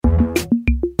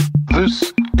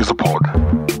This is a pod.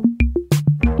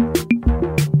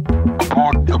 A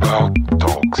pod about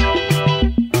dogs.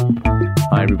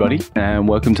 Hi everybody and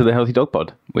welcome to the Healthy Dog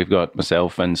Pod. We've got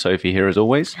myself and Sophie here as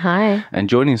always. Hi. And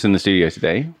joining us in the studio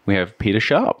today, we have Peter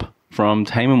Sharp from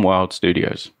Tame Wild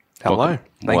Studios. Hello. Welcome.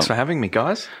 Thanks for having me,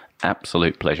 guys.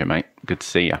 Absolute pleasure, mate. Good to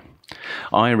see you.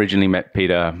 I originally met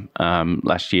Peter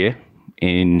last year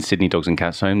in Sydney Dogs and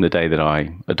Cats Home, the day that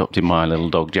I adopted my little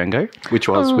dog Django. Which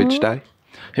was which day?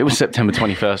 It was September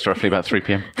 21st, roughly about 3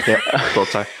 p.m. Yeah, thought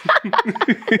so.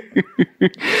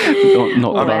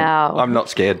 Not Wow. I'm not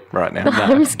scared right now.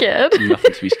 I'm scared.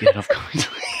 Nothing to be scared of, guys.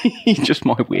 Just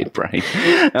my weird brain.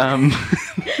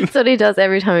 That's what he does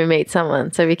every time he meets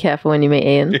someone. So be careful when you meet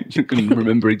Ian. You can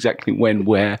remember exactly when,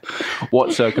 where,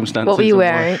 what circumstances. What were you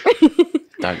and why. wearing?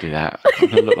 Don't do that. I'm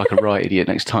going to look like a right idiot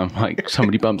next time like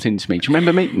somebody bumps into me. Do you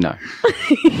remember me? No.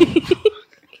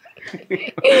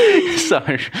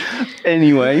 So,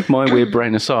 anyway, my weird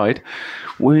brain aside,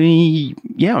 I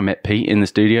met Pete in the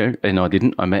studio, and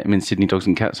I met him in Sydney Dogs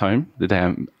and Cats Home the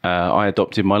day I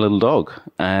adopted my little dog.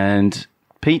 And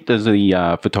Pete does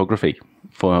the photography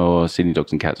for Sydney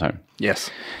Dogs and Cats Home. Yes.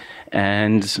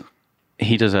 And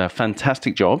he does a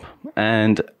fantastic job.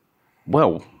 And,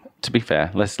 well, to be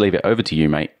fair, let's leave it over to you,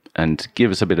 mate, and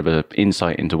give us a bit of an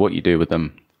insight into what you do with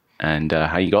them and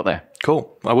how you got there.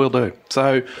 Cool. I will do.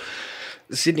 So,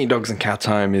 Sydney Dogs and Cats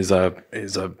Home is a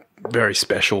very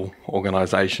special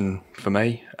organisation for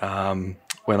me.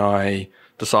 When I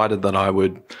decided that I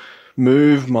would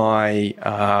move my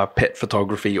pet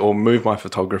photography or move my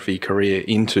photography career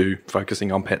into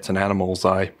focusing on pets and animals,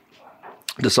 I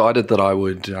decided that I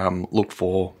would look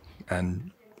for and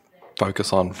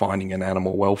focus on finding an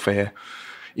animal welfare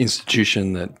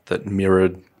institution that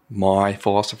mirrored my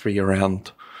philosophy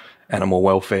around animal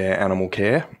welfare, animal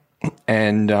care.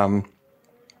 And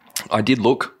I did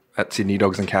look at Sydney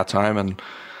Dogs and Cats Home, and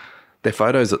their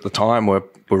photos at the time were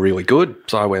really good.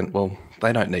 So I went, well,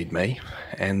 they don't need me.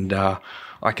 And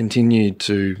I continued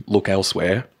to look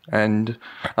elsewhere. And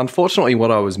unfortunately,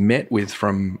 what I was met with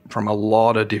from a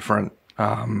lot of different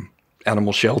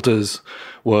animal shelters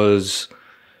was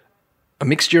a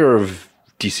mixture of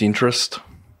disinterest.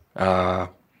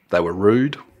 They were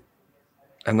rude,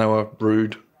 and they were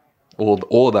rude,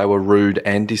 or they were rude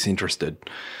and disinterested.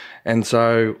 And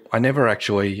so I never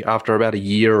actually, after about a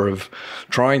year of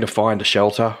trying to find a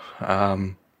shelter,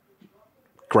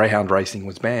 greyhound racing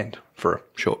was banned for a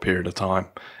short period of time.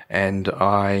 And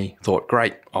I thought,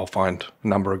 great, I'll find a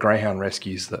number of greyhound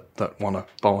rescues that want a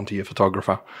volunteer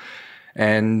photographer.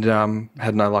 And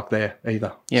had no luck there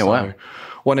either. Yeah, wow.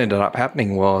 What ended up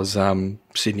happening was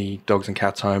Sydney Dogs and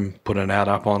Cats Home put an ad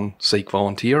up on Seek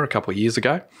Volunteer a couple of years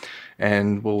ago,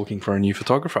 and we're looking for a new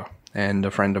photographer. And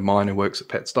a friend of mine who works at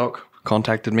Petstock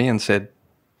contacted me and said,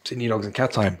 Sydney Dogs and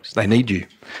Cats Home, they need you.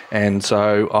 And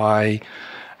so I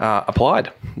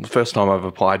applied. The first time I've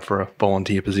applied for a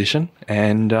volunteer position,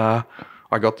 and I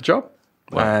got the job.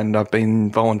 Wow. And I've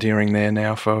been volunteering there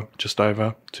now for just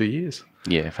over 2 years.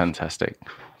 Yeah, fantastic.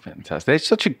 It's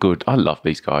such a good. I love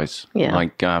these guys. Yeah.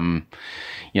 Like, in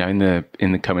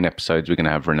the coming episodes, we're going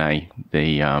to have Renee,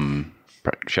 the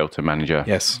shelter manager.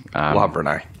 Yes, love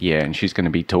Renee. Yeah, and she's going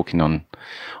to be talking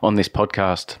on this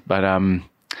podcast. But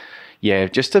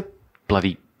just a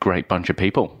bloody great bunch of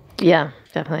people. Yeah,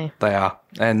 definitely. They are,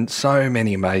 and so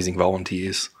many amazing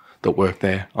volunteers that work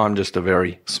there. I'm just a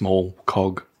very small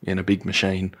cog in a big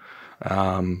machine.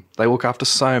 They look after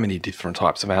so many different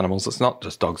types of animals. It's not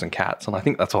just dogs and cats. And I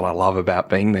think that's what I love about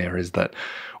being there, is that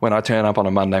when I turn up on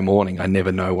a Monday morning, I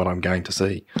never know what I'm going to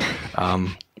see.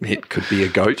 It could be a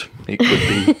goat. It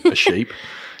could be a sheep.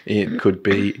 It could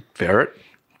be ferret,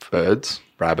 birds,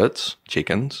 rabbits,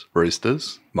 chickens,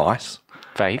 roosters, mice.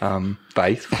 Faith.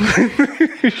 Faith.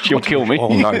 She'll kill me. Oh,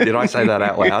 no. Did I say that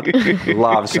out loud?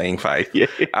 Love seeing Faith. Yeah.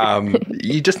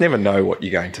 You just never know what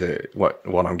you're going to, what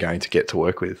I'm going to get to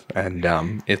work with. And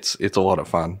it's a lot of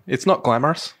fun. It's not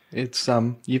glamorous. It's,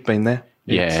 you've been there.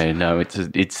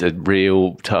 It's a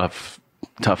real tough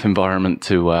environment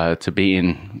to be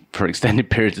in for extended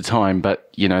periods of time.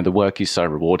 But, the work is so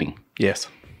rewarding. Yes.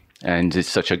 And it's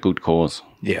such a good cause.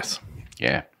 Yes.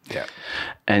 Yeah. Yeah.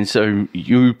 And so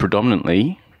you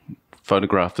predominantly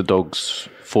photograph the dogs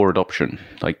for adoption,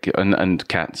 like and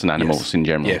cats and animals in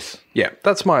general. Yes. Yeah.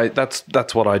 That's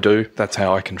what I do. That's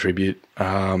how I contribute.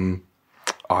 I'm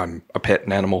a pet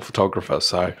and animal photographer,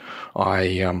 so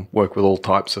I work with all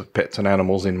types of pets and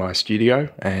animals in my studio,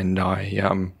 and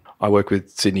I work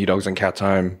with Sydney Dogs and Cats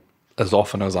Home as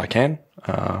often as I can.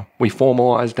 We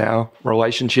formalised our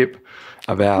relationship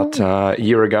about a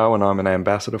year ago, and I'm an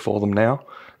ambassador for them now.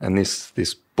 And this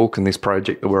book and this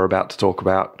project that we're about to talk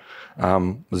about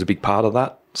was a big part of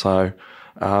that. So,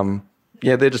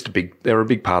 yeah, they're a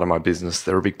big part of my business.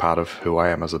 They're a big part of who I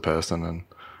am as a person, and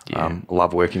I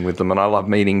love working with them. And I love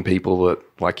meeting people that,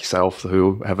 like yourself,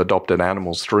 who have adopted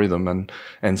animals through them,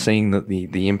 and seeing that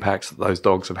the impacts that those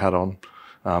dogs have had on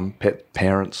pet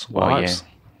parents' lives. Yeah,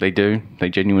 they do. They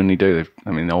genuinely do.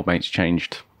 I mean, the old mate's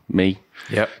changed me.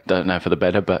 Yep. Don't know for the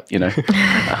better, but, you know.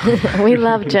 We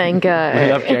love Django.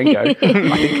 We love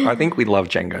Django. I think we love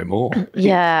Django more.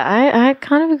 Yeah, I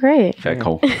kind of agree. Fair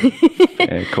call.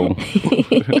 Fair call.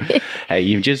 Hey,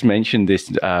 you've just mentioned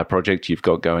this project you've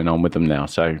got going on with them now.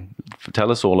 So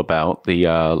tell us all about the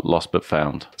Lost But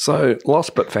Found. So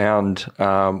Lost But Found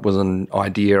was an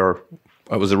idea.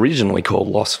 It was originally called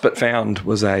Lost But Found,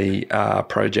 was a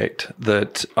project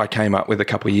that I came up with a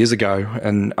couple of years ago.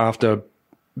 And after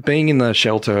being in the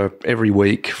shelter every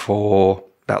week for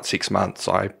about 6 months,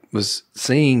 I was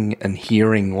seeing and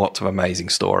hearing lots of amazing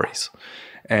stories.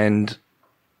 And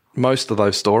most of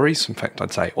those stories, in fact,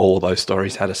 I'd say all of those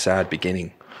stories, had a sad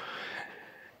beginning.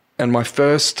 And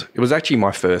it was actually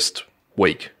my first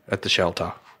week at the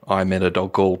shelter. I met a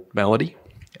dog called Melody,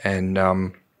 and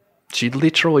she'd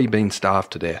literally been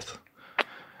starved to death.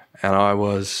 And I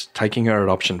was taking her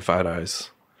adoption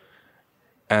photos,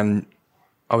 and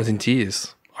I was in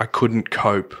tears. I couldn't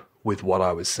cope with what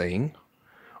I was seeing.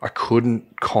 I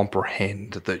couldn't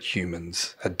comprehend that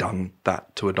humans had done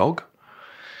that to a dog.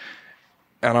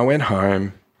 And I went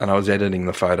home and I was editing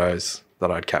the photos that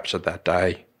I'd captured that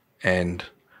day. And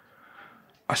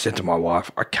I said to my wife,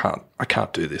 I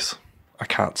can't do this. I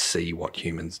can't see what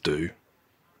humans do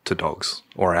to dogs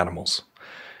or animals.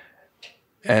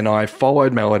 And I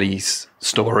followed Melody's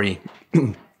story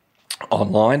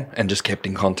online and just kept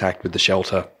in contact with the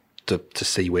shelter to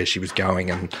see where she was going.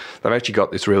 And they've actually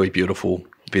got this really beautiful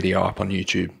video up on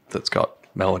YouTube that's got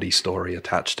Melody's story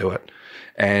attached to it.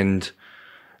 And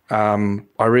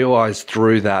I realised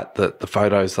through that the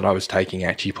photos that I was taking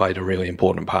actually played a really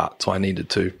important part. So I needed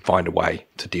to find a way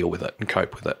to deal with it and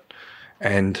cope with it.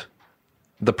 And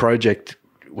the project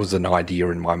was an idea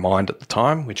in my mind at the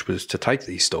time, which was to take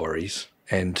these stories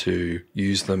and to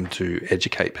use them to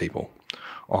educate people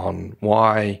on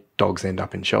why dogs end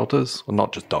up in shelters, well,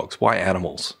 not just dogs, why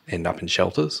animals end up in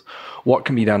shelters, what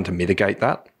can be done to mitigate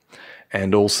that,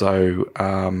 and also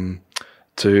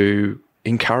to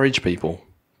encourage people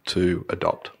to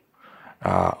adopt.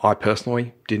 I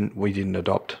personally we didn't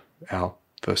adopt our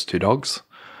first 2 dogs,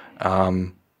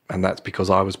 and that's because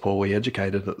I was poorly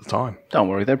educated at the time. Don't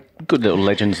worry, they're good little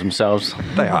legends themselves.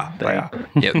 They are. Yeah,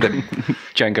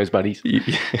 Django's buddies.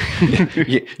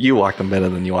 you like them better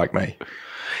than you like me.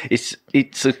 It's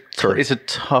a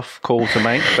tough call to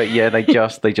make, but yeah, they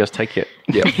just take it.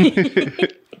 Yeah.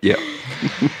 Yeah.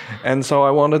 And so I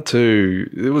wanted to,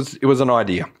 it was an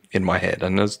idea in my head.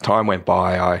 And as time went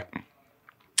by, I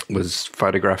was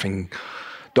photographing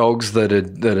dogs that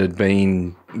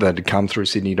had come through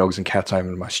Sydney Dogs and Cats Home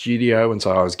in my studio. And so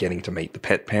I was getting to meet the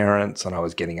pet parents, and I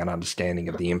was getting an understanding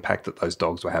of the impact that those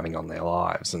dogs were having on their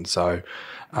lives. And so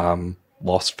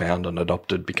Lost, Found and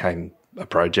Adopted became a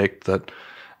project that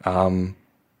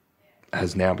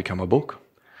has now become a book.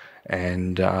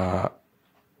 And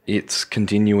it's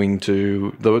continuing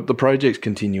to, the project's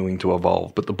continuing to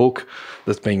evolve, but the book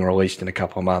that's being released in a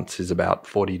couple of months is about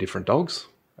 40 different dogs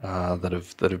that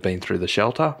have been through the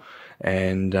shelter,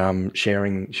 and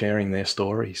sharing their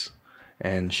stories,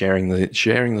 and sharing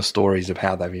the stories of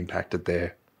how they've impacted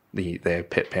their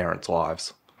pet parents'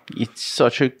 lives. It's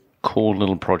such a cool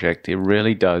little project. It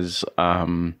really does,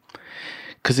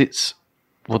 because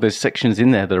there's sections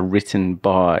in there that are written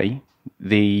by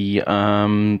the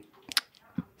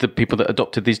people that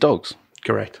adopted these dogs.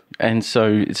 Correct. And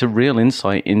so it's a real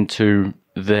insight into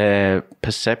their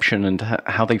perception and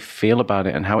how they feel about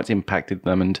it and how it's impacted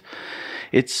them. And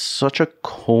it's such a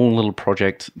cool little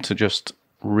project to just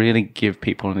really give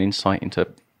people an insight into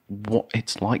what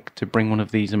it's like to bring one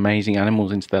of these amazing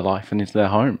animals into their life and into their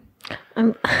home.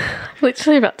 I'm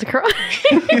literally about to cry.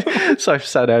 So I've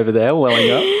sat over there welling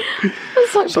up.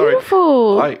 It's so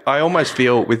beautiful. I almost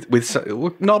feel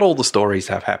with not all the stories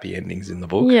have happy endings in the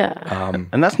book. Yeah.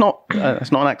 And that's not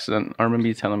an accident. I remember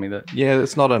you telling me that. Yeah,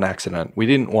 it's not an accident. We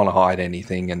didn't want to hide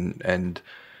anything, and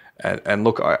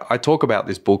look, I talk about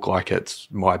this book like it's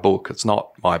my book. It's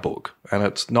not my book, and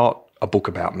it's not a book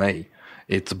about me.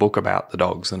 It's a book about the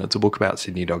dogs, and it's a book about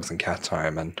Sydney Dogs and Cats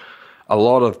Home, and a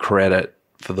lot of credit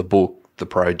for the book, the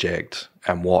project,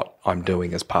 and what I'm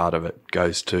doing as part of it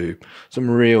goes to some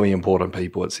really important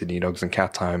people at Sydney Dogs and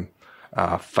Cats Home,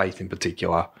 Faith in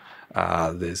particular.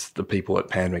 There's the people at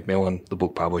Pan Macmillan, the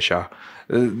book publisher.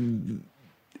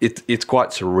 It's quite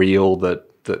surreal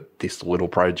that that this little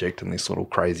project and this little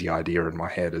crazy idea in my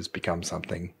head has become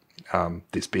something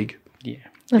this big. Yeah.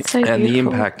 That's so And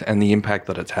beautiful. the impact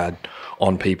that it's had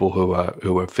on people who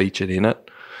are featured in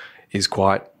it is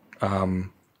quite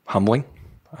humbling.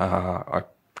 I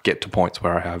get to points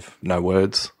where I have no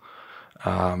words.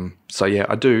 So yeah,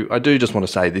 I do just want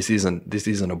to say this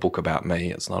isn't a book about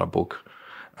me. It's not a book.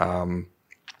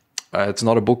 It's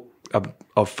not a book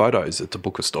of photos. It's a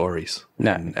book of stories.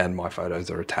 No. And my photos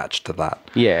are attached to that.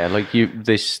 Yeah, like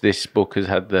this book has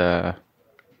had the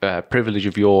privilege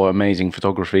of your amazing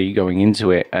photography going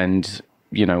into it, and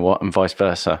you know what, and vice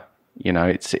versa. You know,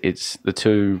 it's the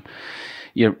two.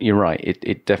 You're right.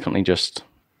 It definitely just,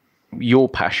 your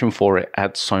passion for it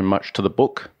adds so much to the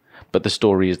book, but the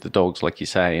story is the dogs, like you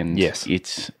say, and yes,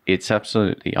 it's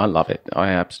absolutely. I love it. I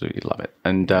absolutely love it,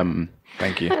 and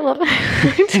thank you. I love it.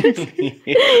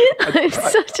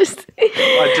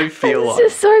 I do feel it's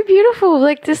just so beautiful.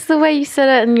 Like just the way you said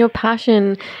it and your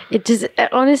passion. It just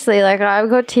honestly, like I've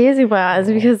got tears in my eyes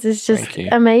because it's just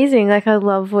amazing. Like I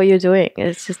love what you're doing.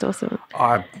 It's just awesome.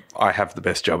 I have the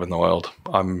best job in the world.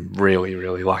 I'm really,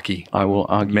 really lucky. I will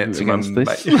argue against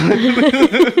this.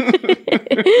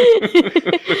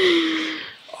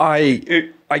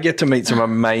 I get to meet some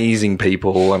amazing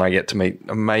people and I get to meet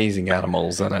amazing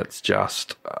animals, and it's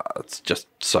just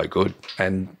so good.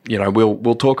 And you know,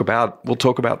 we'll talk about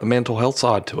the mental health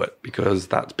side to it, because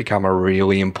that's become a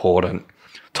really important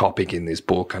topic in this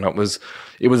book, and it was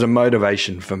a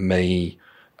motivation for me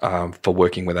for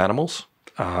working with animals.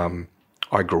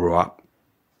 I grew up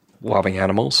loving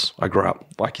animals. I grew up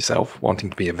like yourself, wanting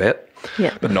to be a vet,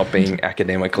 but not being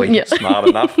academically smart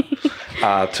enough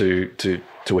to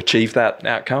achieve that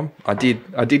outcome. I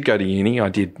did go to uni. I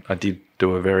did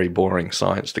do a very boring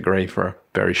science degree for a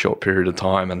very short period of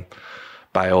time and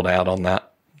bailed out on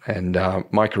that. And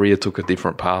my career took a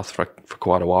different path for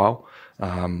quite a while.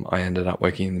 I ended up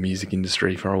working in the music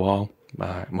industry for a while.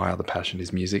 My other passion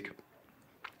is music.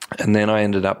 And then I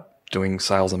ended up doing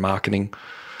sales and marketing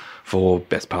for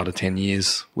best part of 10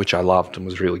 years, which I loved and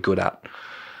was really good at.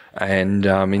 And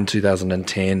in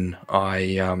 2010,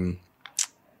 I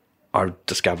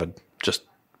discovered, just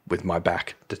with my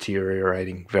back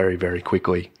deteriorating very, very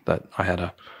quickly, that I had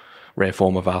a rare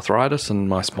form of arthritis and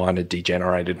my spine had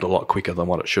degenerated a lot quicker than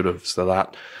what it should have. So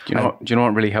that Do you know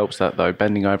what really helps that though?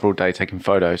 Bending over all day taking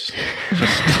photos.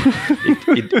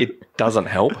 it doesn't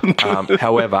help.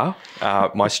 However,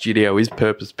 my studio is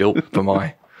purpose built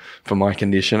for my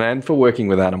condition and for working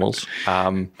with animals.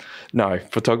 No,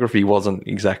 photography wasn't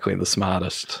exactly the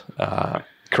smartest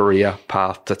career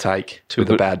path to take with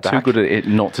a bad back. Too good at it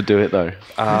not to do it though.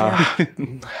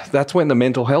 That's when the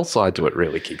mental health side to it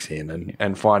really kicks in,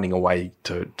 and finding a way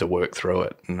to work through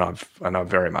it. And I've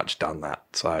very much done that.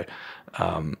 So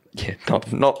not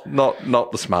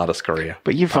the smartest career.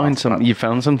 But you found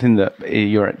something that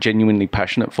you're genuinely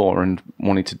passionate for and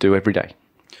wanting to do every day.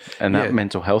 And that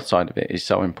mental health side of it is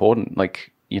so important.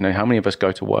 Like, you know, how many of us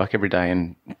go to work every day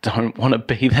and don't want to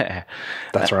be there?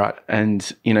 That's right.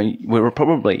 And, you know,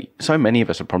 so many of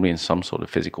us are probably in some sort of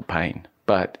physical pain,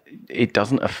 but it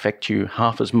doesn't affect you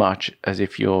half as much as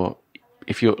if you're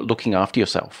looking after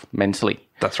yourself mentally.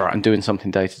 That's right. And doing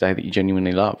something day to day that you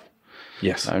genuinely love.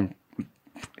 Yes. So,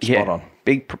 Spot on.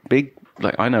 Big,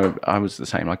 like I know I was the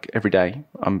same, like every day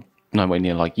I'm nowhere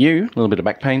near like you, a little bit of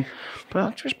back pain, but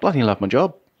I just bloody love my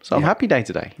job. So I'm happy day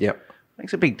to day. Yep.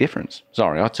 Makes a big difference.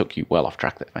 Sorry, I took you well off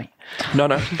track there, mate. No,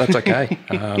 that's okay.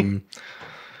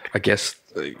 I guess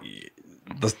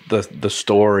the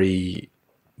story,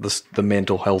 the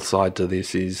mental health side to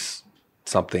this is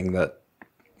something that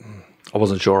I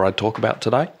wasn't sure I'd talk about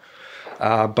today,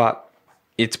 but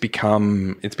it's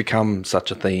become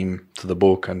such a theme to the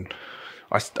book. And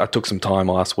I took some time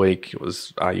last week. It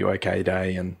was Are You OK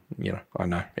Day, and you know, I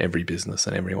know every business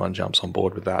and everyone jumps on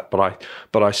board with that,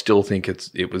 but I still think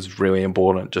it was really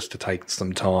important just to take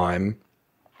some time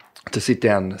to sit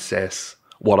down and assess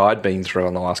what I'd been through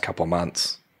in the last couple of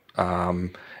months,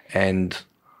 and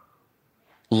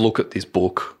look at this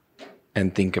book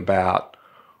and think about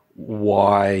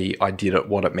why I did it,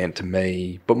 what it meant to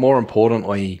me, but more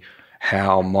importantly,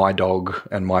 how my dog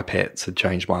and my pets had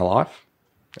changed my life,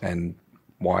 and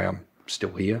why I'm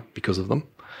still here because of them.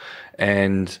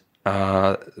 And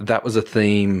that was a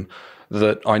theme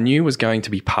that I knew was going to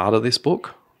be part of this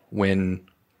book and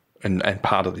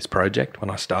part of this project when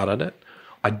I started it.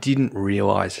 I didn't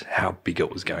realize how big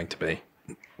it was going to be.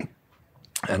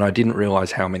 And I didn't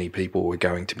realize how many people were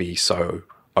going to be so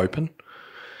open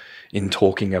in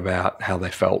talking about how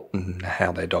they felt and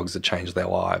how their dogs had changed their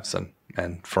lives. And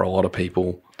for a lot of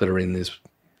people that are in this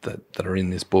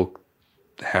book,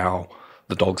 how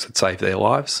the dogs had saved their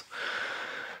lives.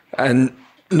 And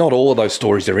not all of those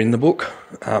stories are in the book.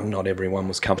 Not everyone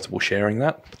was comfortable sharing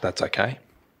that, but that's okay.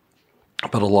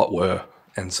 But a lot were.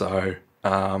 And so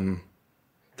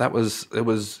it was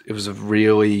a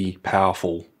really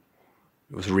powerful.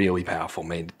 It was really powerful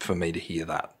for me to hear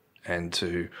that and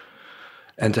to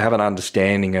have an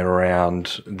understanding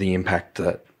around the impact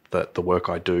that the work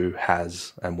I do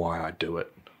has and why I do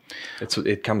it.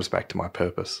 It comes back to my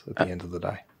purpose at the end of the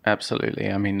day.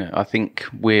 Absolutely. I mean, I think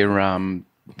we're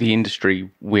the industry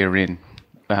we're in.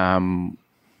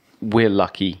 We're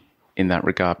lucky in that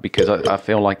regard because I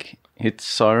feel like it's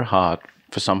so hard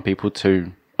for some people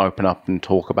to open up and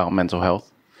talk about mental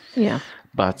health. Yeah.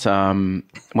 But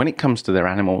when it comes to their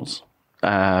animals,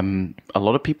 a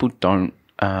lot of people don't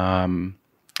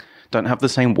have the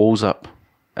same walls up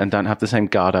and don't have the same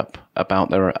guard up about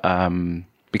their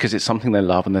because it's something they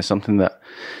love and there's something that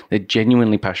they're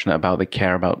genuinely passionate about, they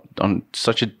care about on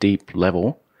such a deep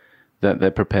level that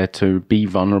they're prepared to be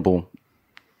vulnerable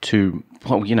to,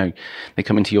 well, you know, they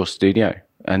come into your studio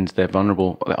and they're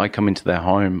vulnerable. I come into their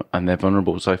home and they're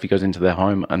vulnerable. Sophie goes into their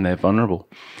home and they're vulnerable.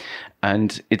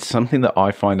 And it's something that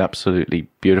I find absolutely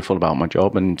beautiful about my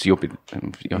job. And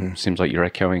seems like you're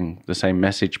echoing the same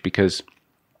message because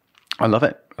I love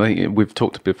it. We've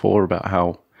talked before about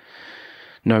how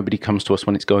nobody comes to us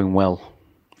when it's going well.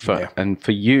 And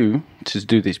for you to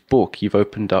do this book, you've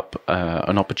opened up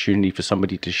an opportunity for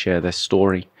somebody to share their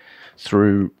story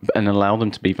through and allow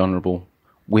them to be vulnerable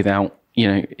without,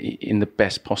 in the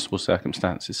best possible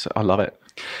circumstances. I love it.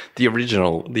 The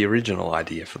original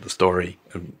idea for the story,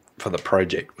 for the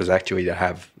project, was actually to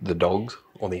have the dogs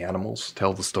or the animals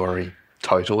tell the story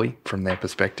totally from their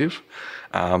perspective.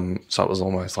 So it was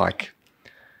almost like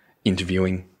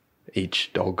interviewing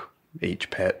each dog, each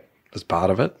pet as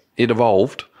part of it. It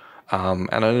evolved, and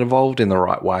it evolved in the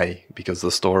right way because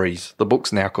the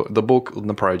book and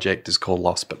the project is called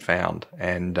Lost But Found,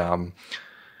 and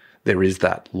there is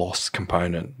that loss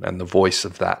component, and the voice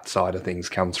of that side of things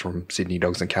comes from Sydney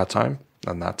Dogs and Cats Home,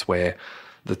 and that's where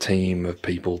the team of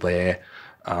people there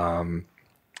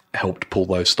helped pull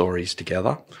those stories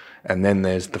together. And then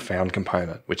there's the found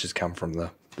component, which has come from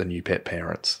the new pet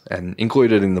parents. And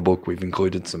included in the book, we've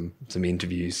included some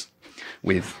interviews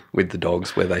with the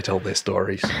dogs where they tell their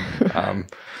stories.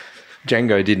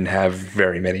 Django didn't have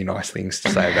very many nice things to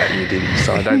say about you, did he?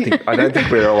 So I don't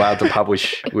think we were allowed to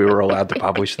publish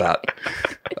that.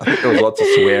 I think there was lots of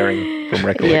swearing from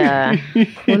recollection. Yeah,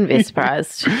 wouldn't be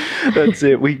surprised. That's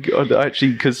it. We got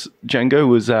actually, because Django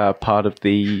was part of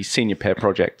the Senior Pet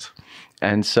Project,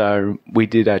 and so I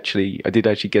did actually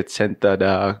get sent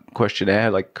that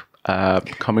questionnaire,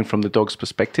 coming from the dog's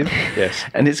perspective. Yes,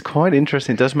 and it's quite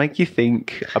interesting. It does make you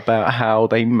think about how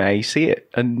they may see it,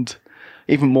 and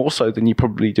even more so than you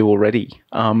probably do already.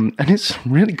 And it's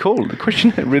really cool. The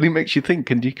questionnaire really makes you think,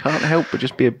 and you can't help but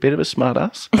just be a bit of a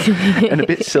smartass and a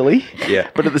bit silly. Yeah.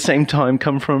 But at the same time,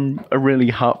 come from a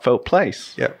really heartfelt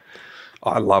place. Yeah.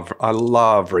 I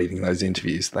love reading those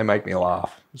interviews. They make me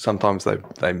laugh. Sometimes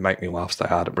they make me laugh so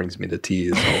hard it brings me to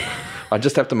tears. Or I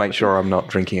just have to make sure I'm not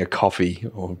drinking a coffee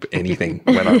or anything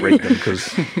when I read them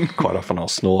because quite often I'll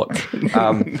snort.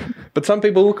 But some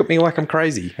people look at me like I'm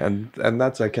crazy, and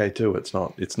that's okay too.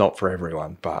 It's not for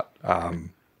everyone, but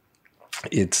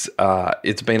it's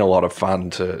been a lot of fun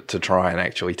to try and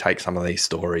actually take some of these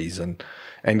stories and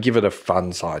give it a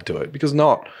fun side to it, because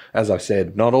as I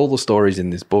said, not all the stories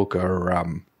in this book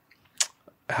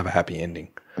have a happy ending.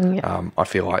 Yeah. I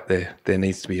feel like there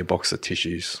needs to be a box of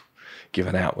tissues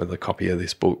given out with a copy of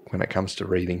this book when it comes to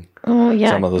reading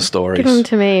some of the stories. Give them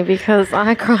to me because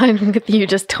I cried with you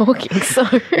just talking, so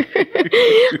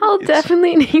I'll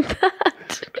definitely need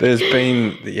that.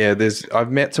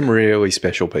 I've met some really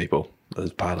special people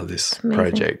as part of this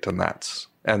project,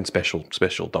 and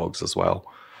special dogs as well.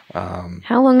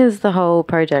 How long has the whole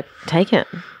project taken?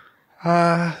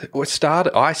 I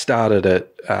started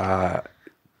it.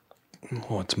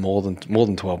 It's more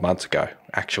than 12 months ago.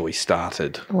 Actually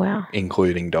started. Wow.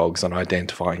 Including dogs and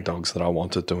identifying dogs that I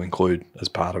wanted to include as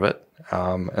part of it.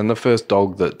 And the first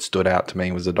dog that stood out to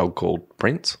me was a dog called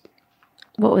Prince.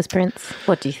 What was Prince?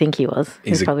 What do you think he was?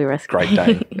 He's probably a Great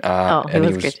Dane.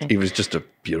 He was just a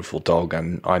beautiful dog,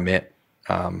 and I met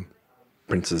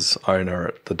Prince's owner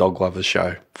at the Dog Lovers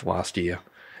show last year,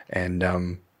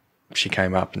 and she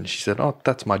came up and she said, "Oh,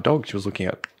 that's my dog." She was looking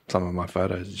at some of my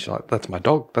photos and she's like, "That's my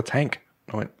dog. That's Hank."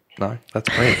 I went, "No, that's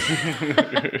Prince."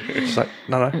 She's like,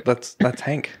 "No, that's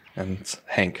Hank." And it's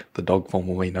Hank, the dog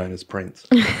formerly known as Prince.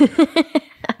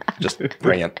 Just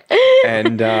brilliant.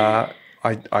 And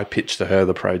I pitched to her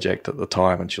the project at the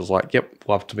time, and she was like, "Yep,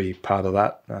 love to be part of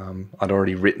that." I'd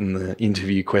already written the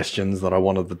interview questions that I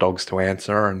wanted the dogs to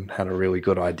answer, and had a really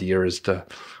good idea as to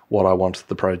what I wanted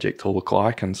the project to look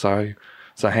like. And so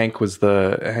Hank was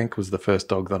the first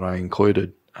dog that I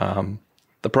included.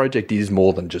 The project is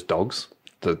more than just dogs.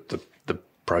 The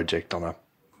project on a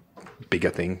bigger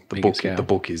thing. The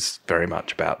book is very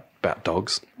much about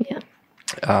dogs. Yeah.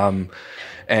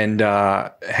 And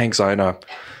Hank's owner,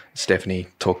 Stephanie,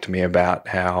 talked to me about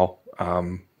how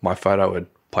my photo had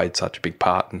played such a big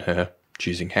part in her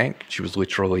choosing Hank. She was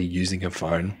literally using her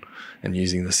phone and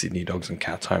using the Sydney Dogs and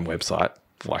Cats Home website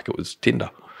like it was Tinder.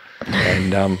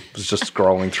 And was just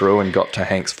scrolling through and got to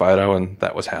Hank's photo, and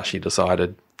that was how she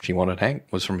decided she wanted Hank,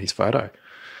 was from his photo.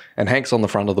 And Hank's on the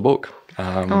front of the book.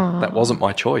 That wasn't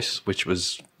my choice, which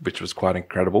was quite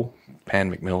incredible.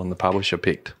 Pan McMillan, the publisher,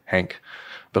 picked Hank,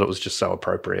 but it was just so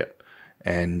appropriate.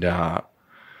 And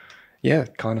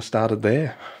kind of started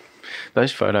there.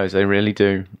 Those photos, they really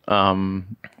do.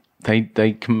 They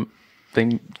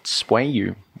sway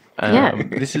you.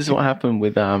 This is what happened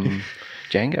with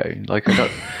Django. Like, I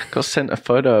got sent a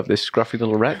photo of this scruffy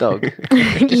little rat dog.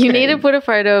 You need to put a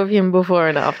photo of him before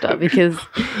and after, because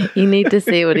you need to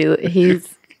see what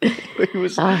he's. He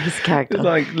was his character.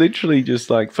 Like, literally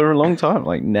just like for a long time,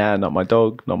 like, nah, not my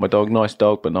dog, nice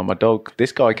dog, but not my dog.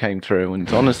 This guy came through,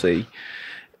 and honestly,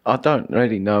 I don't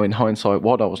really know in hindsight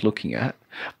what I was looking at,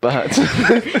 but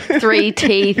 3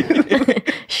 teeth,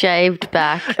 shaved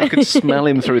back. I could smell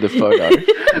him through the photo.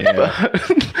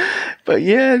 But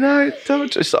yeah, no, I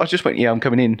just went, yeah, I'm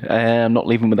coming in. I'm not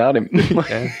leaving without him.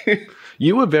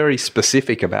 You were very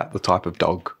specific about the type of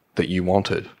dog that you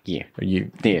wanted. Yeah.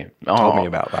 You told me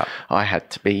about that. I had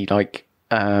to be like,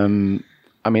 I mean,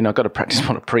 I got to practice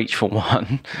what I preach for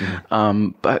one.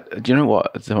 But do you know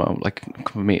what? So, like,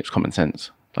 for me, it's common sense.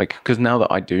 Like, because now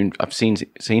that I've seen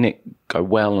it go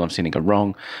well and I've seen it go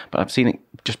wrong, but I've seen it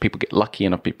just people get lucky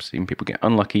and I've seen people get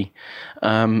unlucky.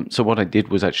 So what I did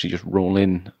was actually just roll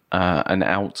in an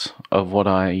out of what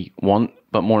I want,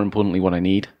 but more importantly, what I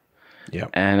need. Yeah.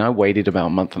 And I waited about a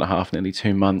month and a half, nearly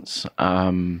 2 months.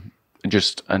 And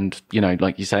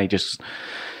like you say, just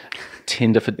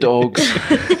Tinder for dogs,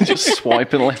 just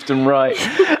swiping left and right.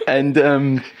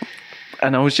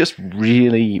 And I was just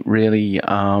really, really,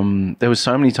 there was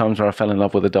so many times where I fell in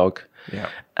love with a dog. Yeah.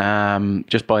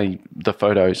 Just by the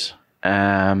photos.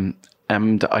 And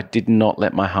I did not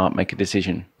let my heart make a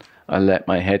decision. I let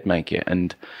my head make it.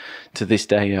 And to this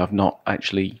day,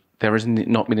 there has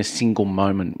not been a single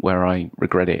moment where I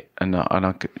regret it. And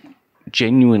I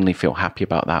genuinely feel happy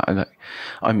about that. And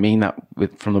I mean that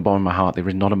from the bottom of my heart. There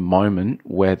is not a moment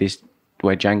where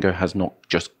Django has not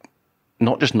just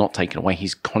not taken away.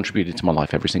 He's contributed to my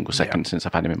life every single second since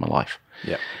I've had him in my life.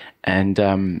 Yeah. And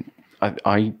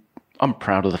I'm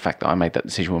proud of the fact that I made that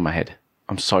decision with my head.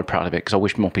 I'm so proud of it because I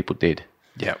wish more people did.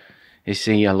 Yeah. You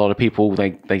see a lot of people,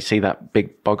 they see that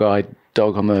big bug-eyed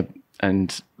dog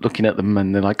and looking at them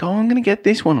and they're like, oh, I'm going to get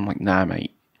this one. I'm like, nah,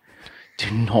 mate,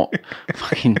 do not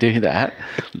fucking do that.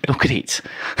 Look at it.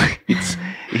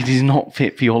 It is not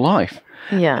fit for your life.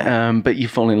 Yeah. But you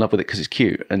fall in love with it because it's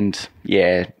cute. And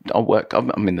yeah,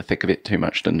 I'm in the thick of it too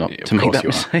much to make that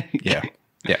mistake. Yeah.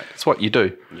 Yeah. It's what you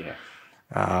do. Yeah.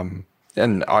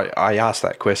 And I asked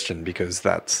that question because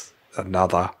that's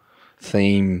another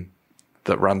theme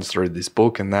that runs through this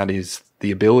book, and that is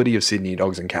the ability of Sydney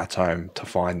Dogs and Cats Home to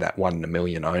find that 1 in a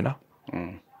million owner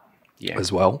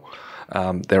as well.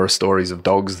 There are stories of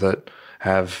dogs that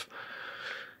have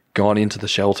gone into the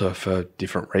shelter for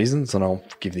different reasons, and I'll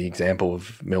give the example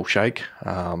of Milkshake.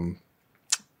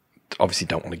 Obviously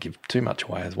don't want to give too much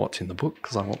away as what's in the book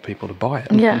because I want people to buy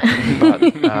it. Yeah. But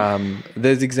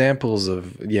there's examples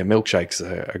of, Milkshake's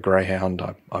a greyhound.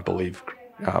 I believe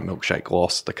Milkshake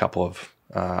lost a couple of...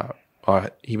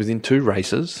 he was in 2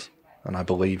 races, and I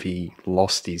believe he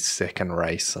lost his second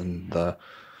race, and the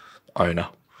owner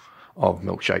of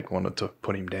Milkshake wanted to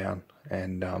put him down,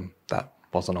 and that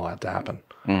wasn't allowed to happen.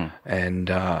 And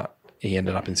he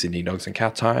ended up in Sydney Dogs and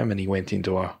Cats Home, and he went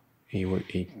into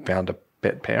he found a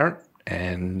pet parent,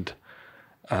 and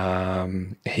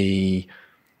he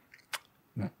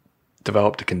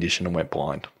developed a condition and went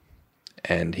blind,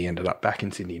 and he ended up back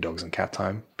in Sydney Dogs and Cats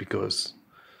Home because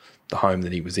the home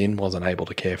that he was in wasn't able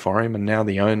to care for him, and now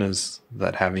the owners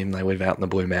that have him, they live out in the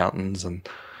Blue Mountains, and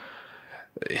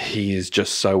he is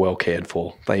just so well cared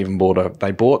for. They even bought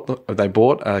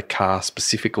a car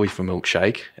specifically for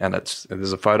Milkshake, and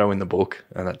there's a photo in the book,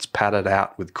 and it's padded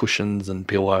out with cushions and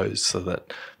pillows so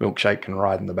that Milkshake can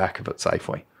ride in the back of it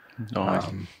safely. Nice.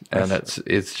 And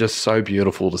it's just so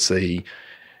beautiful to see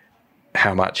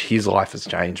how much his life has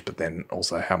changed, but then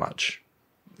also how much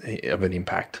of an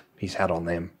impact he's had on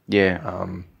them. Yeah.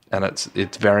 And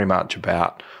it's very much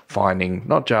about finding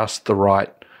not just the right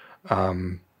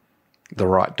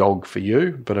dog for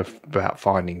you, but about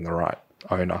finding the right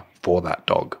owner for that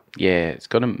dog. Yeah, it's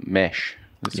got to mesh.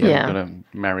 It's Yeah. got to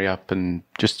marry up and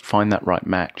just find that right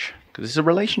match. Because it's a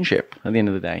relationship at the end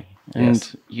of the day. And,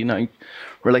 Yes. you know,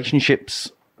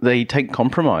 relationships, they take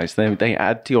compromise. They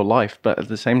add to your life. But at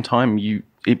the same time,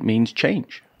 it means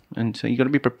change. And so you got to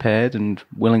be prepared and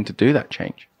willing to do that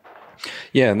change.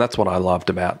 Yeah, and that's what I loved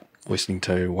about listening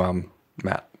to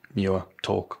Matt Muir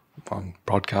talk on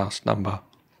podcast number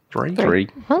 3. 3.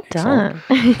 Well done.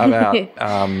 About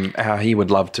how he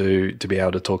would love to be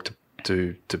able to talk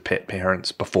to pet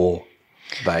parents before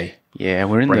they Yeah,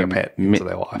 we're in bring the a pet into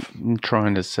their life.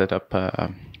 trying to set up,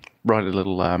 write a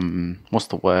little, what's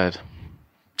the word?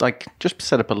 Like, just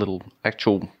set up a little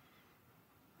actual,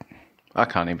 I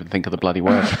can't even think of the bloody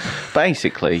word.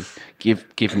 Basically,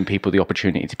 giving people the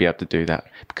opportunity to be able to do that.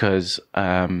 Because,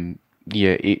 it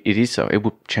is so. It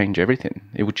will change everything.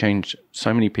 It will change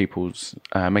so many people's,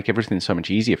 make everything so much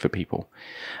easier for people.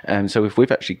 So if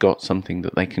we've actually got something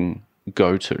that they can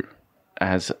go to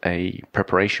as a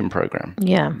preparation program,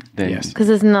 Yeah. then Yes. Because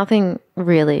there's nothing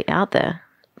really out there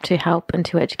to help and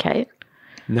to educate.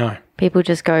 No. People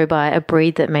just go by a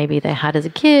breed that maybe they had as a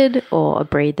kid or a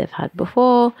breed they've had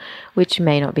before, which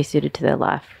may not be suited to their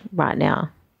life right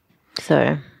now.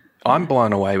 So, I'm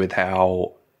blown away with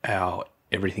how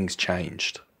everything's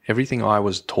changed. Everything I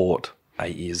was taught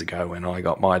 8 years ago when I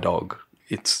got my dog,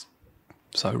 it's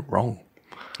so wrong.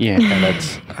 yeah,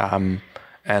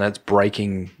 And it's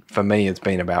breaking, for me, it's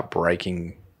been about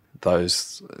breaking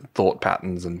those thought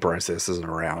patterns and processes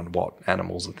around what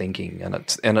animals are thinking. And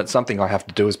it's something I have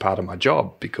to do as part of my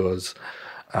job because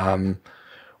when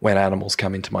animals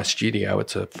come into my studio,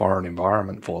 it's a foreign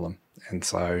environment for them. And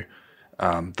so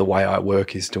the way I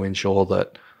work is to ensure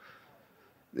that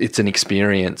it's an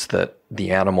experience that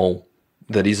the animal,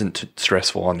 that isn't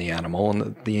stressful on the animal, and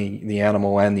that the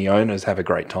animal and the owners have a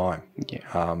great time.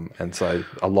 Yeah. And so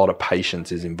a lot of patience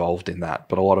is involved in that,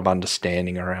 but a lot of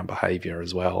understanding around behaviour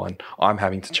as well. And I'm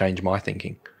having to change my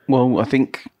thinking. Well, I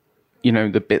think,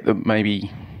 the bit that maybe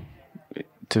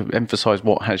to emphasize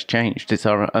what has changed is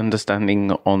our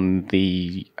understanding on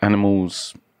the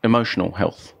animal's emotional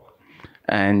health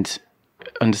and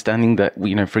understanding that,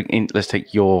 let's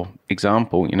take your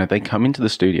example, they come into the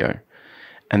studio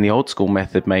and the old school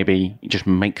method maybe just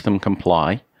make them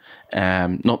comply.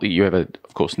 Not that you ever,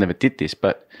 of course, never did this,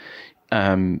 but,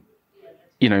 an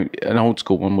old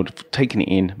school one would have taken it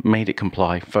in, made it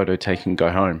comply, photo taken, go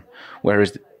home.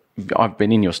 Whereas I've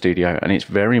been in your studio and it's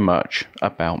very much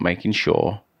about making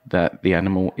sure that the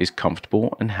animal is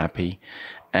comfortable and happy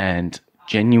and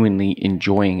genuinely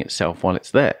enjoying itself while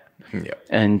it's there. Yeah.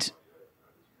 And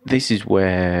this is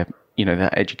where,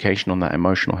 that education on that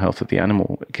emotional health of the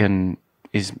animal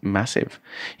is massive.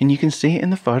 And you can see it in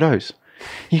the photos.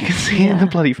 You can see it in the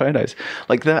bloody photos.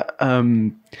 Like that,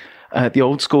 the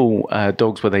old school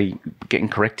dogs where they getting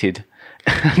corrected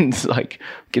and like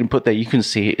getting put there, you can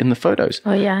see it in the photos.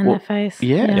 oh yeah, in their face.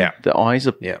 Yeah. Yeah. The eyes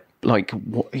are Yeah. like,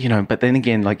 but then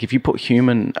again, like if you put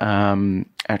human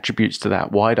attributes to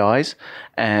that, wide eyes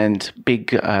and big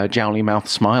jowly mouth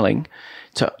smiling,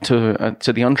 to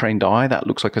the untrained eye, that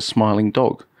looks like a smiling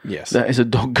dog. Yes. That is a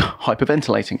dog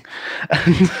hyperventilating.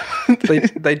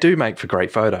 They do make for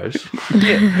great photos,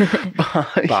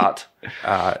 but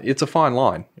it's a fine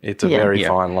line. It's a very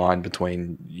fine line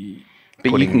between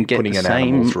But you can get putting the an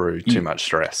animal same- through too much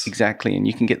stress. Exactly, and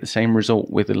you can get the same result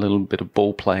with a little bit of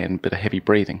ball play and a bit of heavy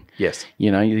breathing. Yes.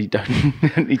 You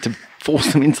don't need to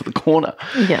force them into the corner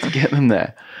to get them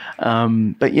there.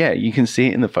 But yeah, you can see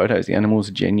it in the photos. The animals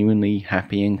are genuinely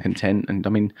happy and content. And I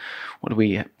mean,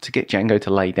 to get Django to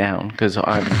lay down because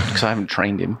I haven't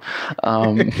trained him.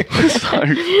 So That's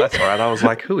right. I was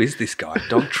like, who is this guy?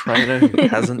 Dog trainer who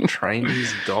hasn't trained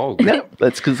his dog. no,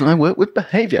 that's because I work with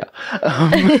behaviour.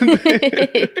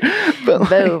 But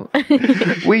Boom.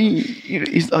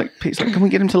 he's like, can we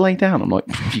get him to lay down? I'm like,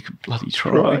 you could bloody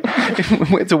try.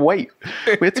 We had to wait.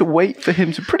 We had to wait for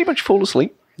him to pretty much fall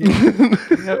asleep.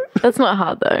 That's not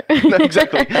hard though. No,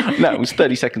 exactly. No, it was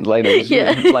 30 seconds later. He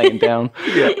was laying down.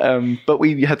 But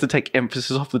we had to take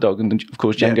emphasis off the dog. And of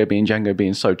course, Django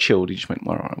being so chilled, he just went,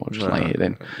 all right, we'll just lay here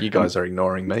then. You guys are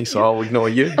ignoring me, so I'll ignore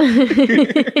you.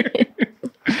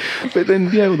 But then,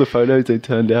 all the photos they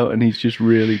turned out, and he's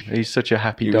such a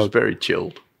happy He was dog. very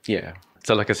chilled. Yeah.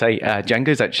 So like I say,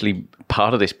 Django's actually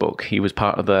part of this book. He was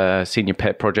part of the Senior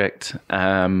Pet Project.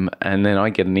 And then I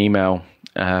get an email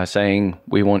saying,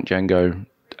 we want Django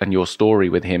and your story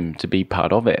with him to be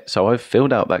part of it. So I've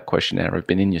filled out that questionnaire. I've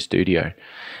been in your studio.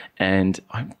 And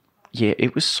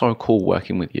it was so cool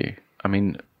working with you. I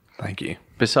mean, Thank you.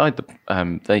 beside the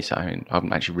I'm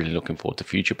actually really looking forward to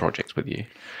future projects with you.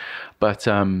 But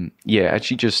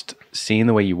actually just seeing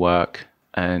the way you work,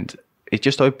 and it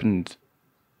just opened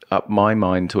up my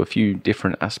mind to a few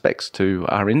different aspects to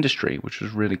our industry, which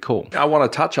was really cool. I want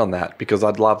to touch on that because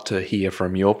I'd love to hear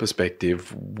from your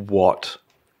perspective what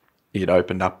it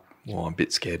opened up. Well, I'm a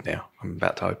bit scared now. I'm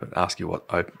about to ask you what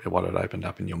it opened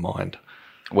up in your mind.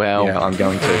 Well, Yeah, I'm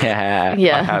going to. yeah,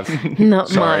 Yeah. I have. Not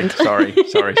Sorry, mine. sorry,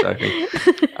 Sophie.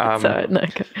 Sorry, no.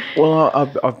 Go.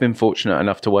 Well, I've been fortunate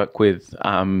enough to work with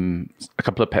a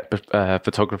couple of pet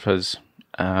photographers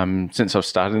since I've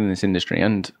started in this industry,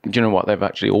 and do you know what? They've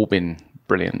actually all been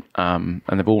brilliant, and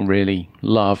they've all really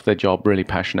loved their job, really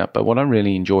passionate. But what I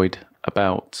really enjoyed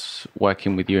about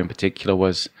working with you in particular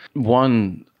was,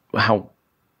 one, how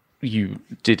you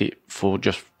did it for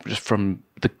just from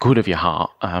the good of your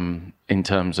heart, in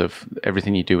terms of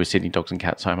everything you do with Sydney Dogs and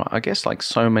Cats Home. I guess like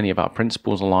so many of our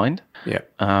principles aligned. Yeah.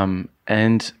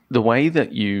 And the way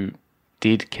that you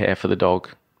did care for the dog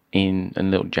and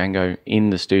little Django in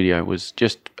the studio was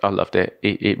just, I loved it.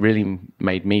 It really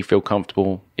made me feel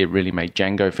comfortable. It really made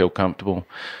Django feel comfortable.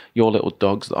 Your little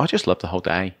dogs, I just loved the whole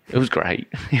day. It was great.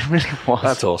 It really was.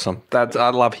 That's awesome.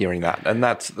 I love hearing that, and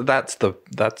that's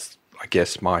I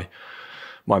guess my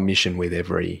mission with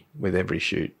every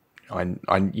shoot.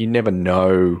 You never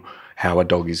know how a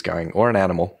dog is going, or an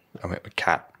animal. I mean, a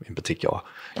cat in particular.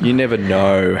 You never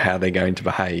know how they're going to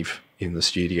behave in the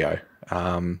studio,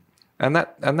 and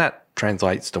that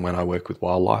translates to when I work with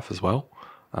wildlife as well.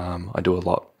 I do a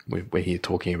lot. We're here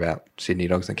talking about Sydney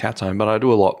Dogs and Cats Home, but I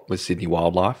do a lot with Sydney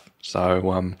Wildlife.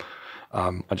 So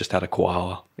I just had a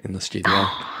koala in the studio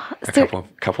a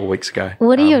couple of weeks ago.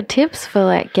 What are your tips for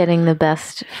like getting the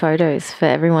best photos for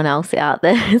everyone else out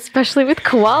there, especially with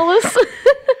koalas?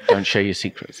 Don't share your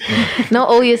secrets. Not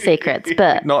all your secrets,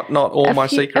 but Not all my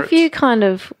secrets. A few kind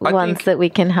of I ones think- that we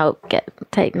can help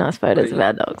take nice photos of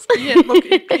our dogs. Yeah, look,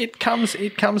 it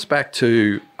comes back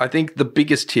to, I think the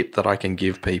biggest tip that I can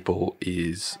give people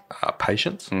is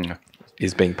patience.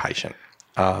 Is being patient.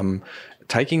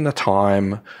 Taking the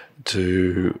time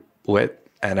to let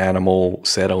an animal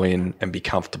settle in and be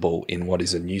comfortable in what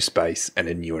is a new space and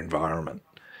a new environment,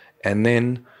 and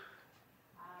then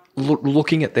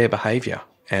looking at their behavior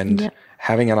and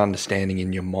having an understanding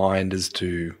in your mind as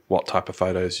to what type of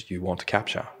photos you want to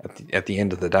capture. At the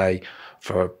end of the day,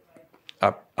 for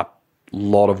a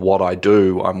lot of what I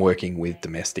do, I'm working with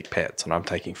domestic pets, and I'm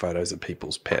taking photos of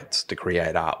people's pets to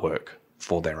create artwork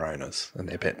for their owners and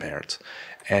their pet parents.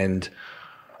 And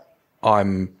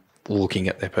I'm looking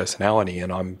at their personality,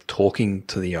 and I'm talking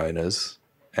to the owners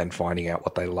and finding out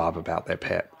what they love about their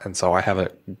pet. And so I have a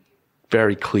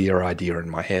very clear idea in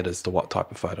my head as to what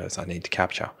type of photos I need to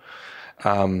capture.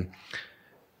 When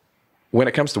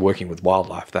it comes to working with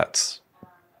wildlife, that's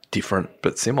different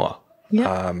but similar.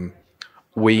 Yeah.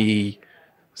 We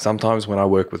sometimes, when I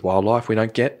work with wildlife, we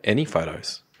don't get any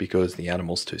photos because the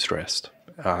animal's too stressed.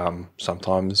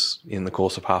 Sometimes in the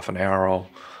course of half an hour, I'll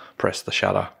press the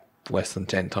shutter less than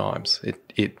 10 times.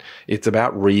 It's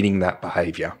about reading that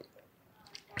behavior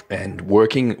and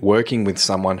working with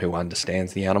someone who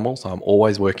understands the animal. So I'm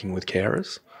always working with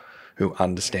carers who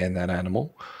understand that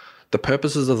animal. The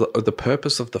purpose of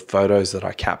the photos that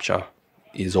I capture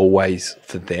is always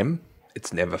for them.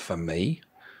 It's never for me.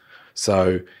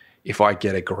 So if I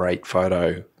get a great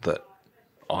photo that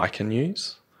I can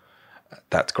use,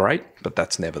 that's great, but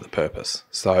that's never the purpose.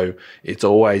 So it's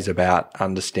always about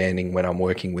understanding when I'm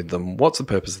working with them, what's the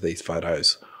purpose of these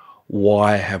photos?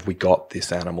 Why have we got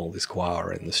this animal, this koala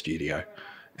in the studio?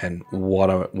 And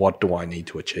what do I need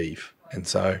to achieve? And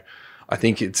so I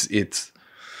think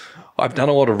I've done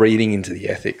a lot of reading into the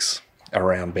ethics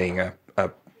around being a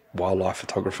wildlife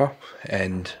photographer,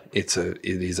 and it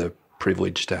is a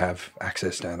privilege to have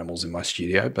access to animals in my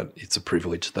studio, but it's a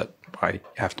privilege that I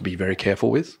have to be very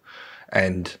careful with.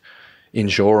 And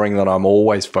ensuring that I'm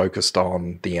always focused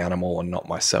on the animal and not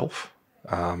myself.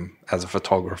 As a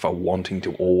photographer, wanting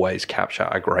to always capture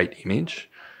a great image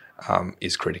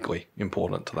is critically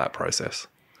important to that process.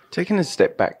 Taking a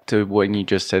step back to when you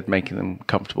just said making them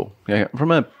comfortable. Yeah,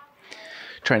 from a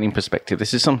training perspective,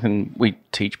 this is something we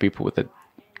teach people with their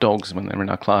dogs when they're in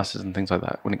our classes and things like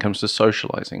that. When it comes to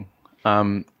socializing,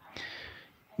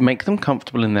 make them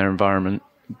comfortable in their environment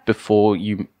before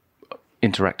you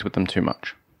interact with them too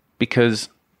much, because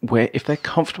if they're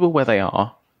comfortable where they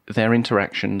are, their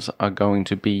interactions are going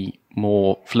to be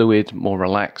more fluid, more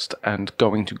relaxed, and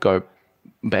going to go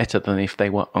better than if they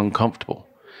were uncomfortable.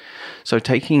 So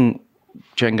taking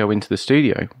Django into the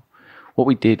studio, what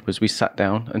we did was we sat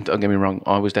down, and don't get me wrong,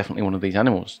 I was definitely one of these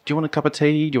animals. Do you want a cup of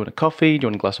tea? Do you want a coffee? Do you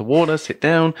want a glass of water? Sit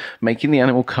down, making the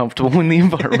animal comfortable in the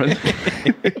environment.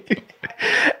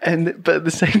 But at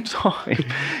the same time,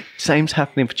 same's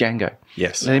happening for Django.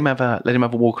 Yes. Let him have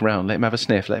a walk around. Let him have a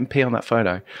sniff. Let him pee on that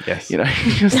photo. Yes. You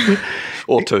know,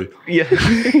 Or two. yeah.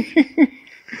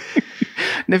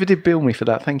 Never did bill me for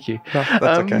that. Thank you. No,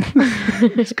 that's okay.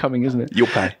 It's coming, isn't it? You'll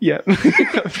pay. Yeah,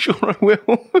 I'm sure I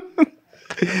will.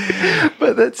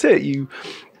 But that's it.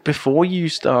 Before you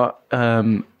start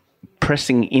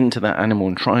pressing into that animal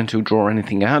and trying to draw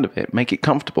anything out of it, make it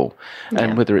comfortable. Yeah.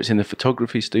 And whether it's in the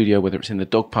photography studio, whether it's in the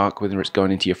dog park, whether it's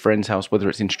going into your friend's house, whether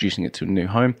it's introducing it to a new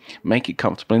home, make it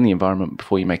comfortable in the environment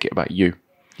before you make it about you.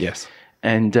 Yes.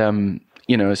 And,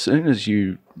 as soon as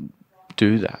you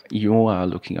do that, you are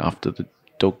looking after the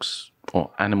dog's or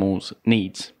animal's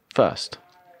needs first.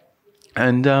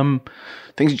 And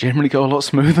things generally go a lot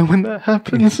smoother when that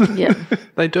happens. Yeah.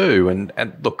 They do. And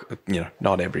look,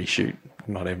 not every shoot,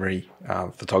 not every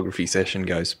photography session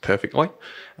goes perfectly.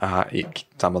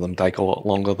 Some of them take a lot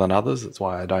longer than others. That's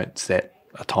why I don't set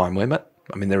a time limit.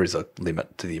 I mean, there is a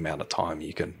limit to the amount of time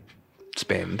you can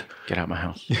spend. Get out of my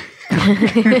house.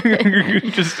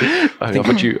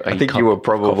 I think you were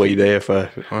probably there for,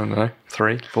 I don't know,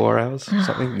 3-4 hours or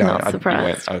something. No, Not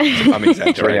surprised. I'm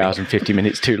exaggerating. 3 hours and 50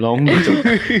 minutes too long.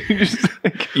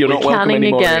 You're not welcome Counting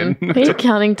anymore. again. We're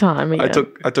counting time again.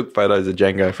 I took photos of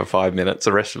Django for 5 minutes.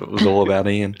 The rest of it was all about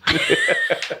Ian.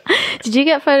 Did you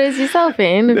get photos yourself,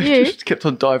 Ian, of you? Just kept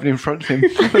on diving in front of him.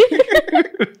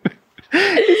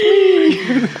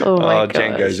 Oh my god.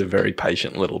 Django's a very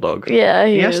patient little dog. Yeah,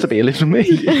 He has to be a little me.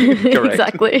 Correct.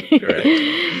 Exactly. Correct.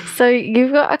 So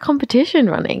you've got a competition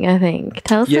running, I think.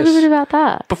 Tell us a Yes. little bit about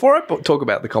that. Before I talk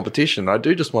about the competition, I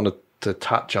do just want to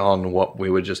touch on what we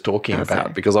were just talking about,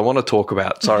 sorry. because I want to talk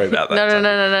about. Sorry about that.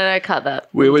 No, cut that.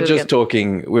 We were Do it just again.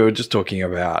 talking. We were just talking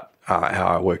about how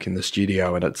I work in the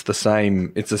studio, and it's the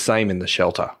same. It's the same in the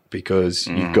shelter, because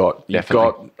you've got.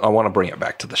 I want to bring it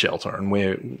back to the shelter, and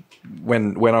when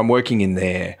I'm working in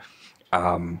there,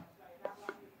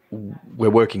 we're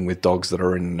working with dogs that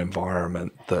are in an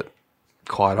environment that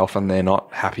quite often they're not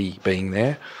happy being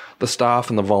there. The staff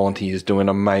and the volunteers do an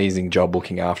amazing job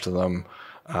looking after them.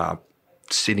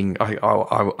 Sitting,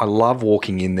 I love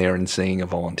walking in there and seeing a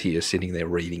volunteer sitting there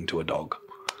reading to a dog.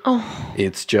 Oh,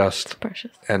 It's just precious.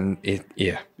 and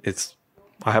it's.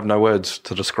 I have no words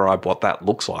to describe what that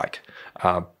looks like,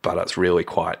 but it's really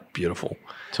quite beautiful.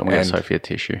 Someone got And- Sophie a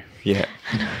tissue. Yeah.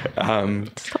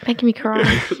 Stop making me cry.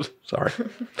 Sorry.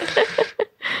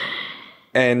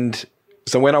 And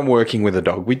so when I'm working with a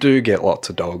dog, we do get lots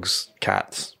of dogs,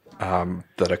 cats,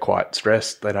 that are quite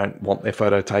stressed. They don't want their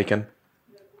photo taken.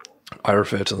 I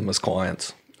refer to them as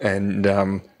clients. And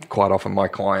quite often my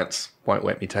clients won't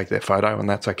let me take their photo, and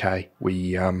that's okay.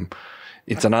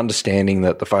 It's an understanding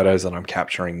that the photos that I'm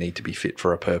capturing need to be fit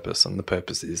for a purpose, and the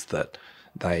purpose is that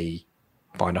they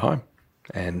find a home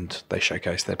and they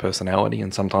showcase their personality.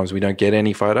 And sometimes we don't get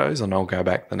any photos, and I'll go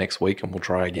back the next week and we'll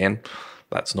try again.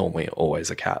 That's normally always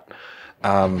a cat.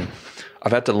 I've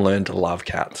had to learn to love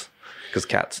cats, because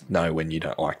cats know when you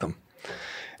don't like them.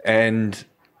 And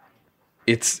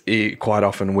quite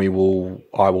often I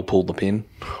will pull the pin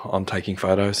on taking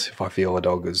photos if I feel a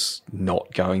dog is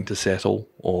not going to settle,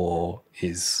 or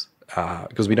is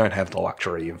because we don't have the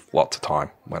luxury of lots of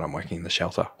time when I'm working in the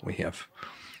shelter. We have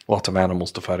lots of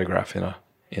animals to photograph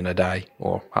in a day,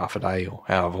 or half a day, or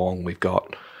however long we've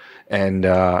got, and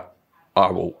I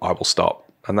will stop.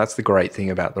 And that's the great thing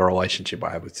about the relationship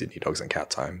I have with Sydney Dogs and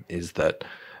Cats Home, is that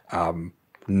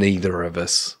neither of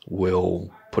us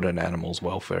will put an animal's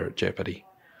welfare at jeopardy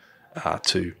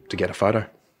to get a photo.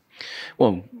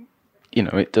 Well,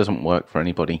 it doesn't work for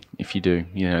anybody if you do.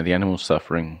 The animal's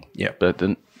suffering. Yeah. But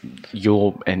then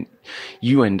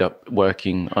you end up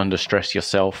working under stress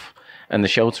yourself, and the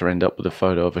shelter end up with a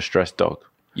photo of a stressed dog.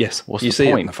 Yes, What's you the see it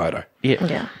in point? the photo. Yeah.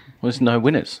 Well, there's no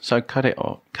winners. So cut it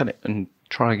off. Cut it and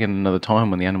try again another time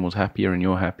when the animal's happier and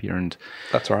you're happier. And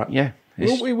That's right. yeah,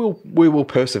 We will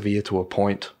persevere to a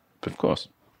point. of course.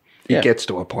 It gets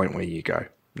to a point where you go,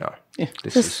 no, this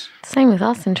is Just same with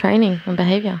us in training and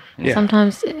behaviour. Yeah.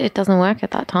 Sometimes it doesn't work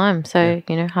at that time, so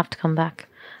have to come back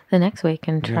the next week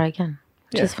and try again,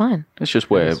 which is fine. It's just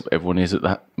where everyone is at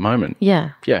that moment.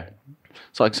 Yeah. Yeah.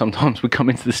 It's like sometimes we come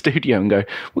into the studio and go,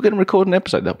 we're going to record an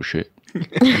episode. That was shit.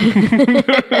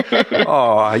 Oh,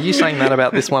 are you saying that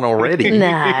about this one already? No,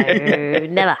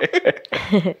 never.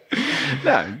 No,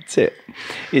 that's it.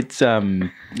 It's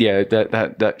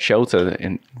that shelter,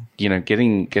 and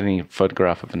getting a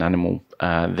photograph of an animal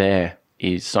there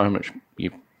is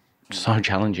so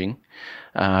challenging.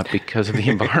 because of the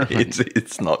environment.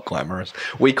 It's not glamorous.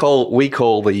 We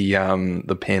call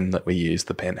the pen that we use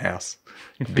the penthouse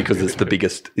because it's the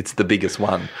biggest. It's the biggest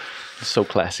one. So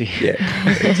classy. Yeah,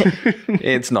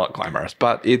 it's not glamorous,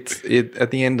 but it's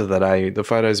at the end of the day, the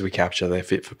photos we capture, they're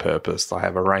fit for purpose. I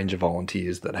have a range of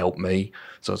volunteers that help me,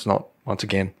 so it's not, once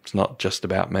again, it's not just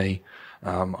about me.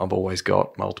 I've always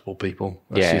got multiple people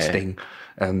assisting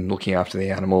and looking after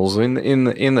the animals. In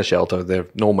the shelter, they're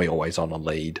normally always on a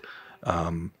lead.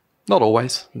 Not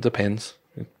always. It depends.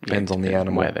 It depends on the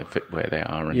animal, where they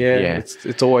are. And,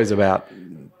 it's always about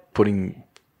putting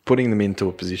them into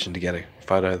a position to get a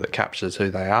photo that captures who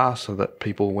they are, so that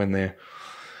people, when they're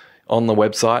on the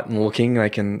website and looking, they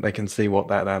can see what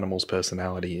that animal's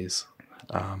personality is.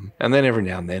 And then every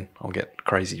now and then I'll get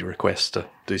crazy requests to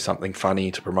do something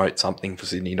funny to promote something for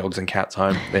Sydney Dogs and Cats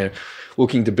Home. They're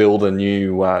looking to build a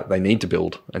new. They need to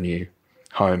build a new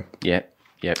home. Yeah.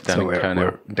 Down in Cornell.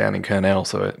 We're down in Cornell,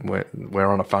 so we're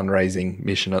on a fundraising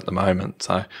mission at the moment.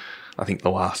 So I think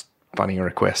the last funny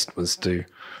request was to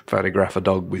photograph a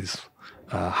dog with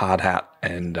a hard hat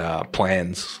and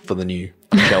plans for the new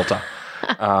shelter.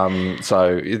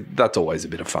 So that's always a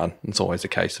bit of fun. It's always a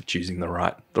case of choosing the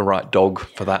right dog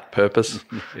for that purpose.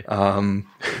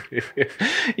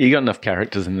 You got enough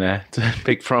characters in there to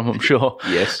pick from, I'm sure.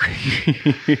 Yes.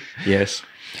 Yes.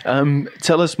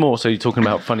 Tell us more. So you're talking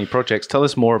about funny projects. Tell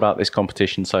us more about this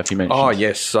competition Sophie mentioned. Oh,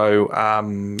 yes. So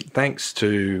thanks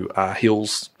to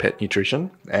Hills Pet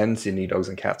Nutrition and Sydney Dogs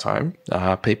and Cats Home,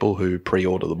 people who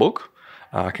pre-order the book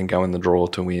can go in the draw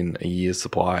to win a year's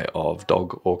supply of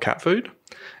dog or cat food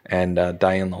and a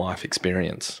day in the life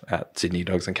experience at Sydney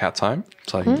Dogs and Cats Home.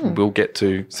 So we'll get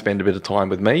to spend a bit of time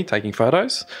with me taking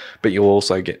photos, but you'll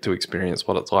also get to experience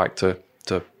what it's like to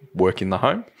work in the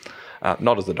home.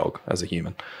 Not as a dog, as a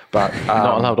human. But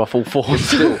not allowed off all fours.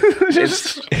 Still,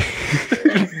 just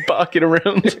barking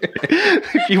around.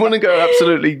 If you want to go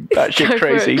absolutely batshit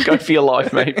crazy, go for your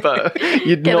life, mate. But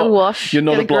you're not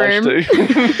obliged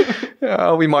to.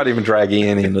 We might even drag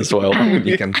Ian in as well.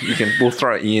 We'll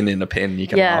throw Ian in a pen. You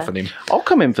can laugh at him. I'll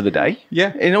come in for the day.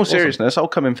 Yeah. In all seriousness, I'll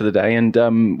come in for the day,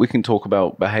 and we can talk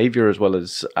about behaviour as well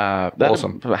as that.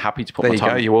 Awesome. I'm happy to put there my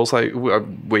time. You go.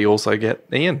 We also get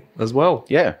Ian as well.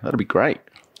 Yeah, that'll be great.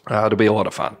 It'll be a lot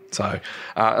of fun. So,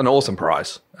 an awesome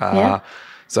prize.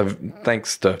 So,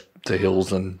 thanks to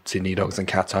Hills and Sydney Dogs and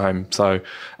Cats Home. So,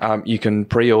 you can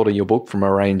pre-order your book from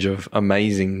a range of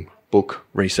amazing book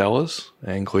resellers,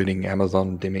 including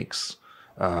Amazon, Dimmicks,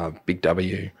 Big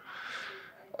W.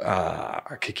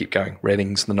 I could keep going.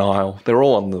 Reddings, The Nile. They're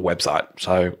all on the website.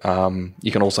 So,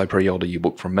 you can also pre-order your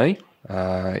book from me.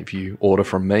 If you order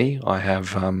from me, I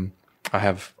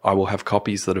will have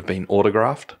copies that have been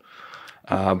autographed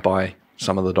by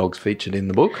some of the dogs featured in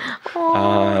the book.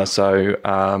 The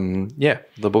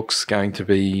book's going to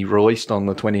be released on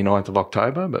the 29th of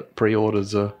October, but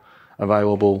pre-orders are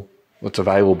available. It's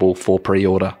available for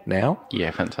pre-order now.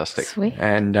 Yeah, fantastic. Sweet.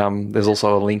 And there's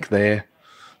also a link there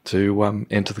to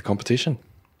enter the competition.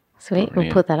 Sweet.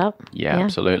 We'll put that up. Yeah,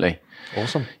 absolutely.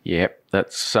 Awesome. Yeah,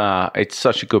 that's it's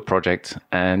such a good project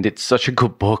and it's such a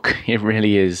good book. It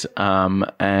really is.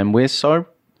 And we're so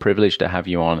privileged to have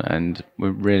you on, and we're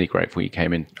really grateful you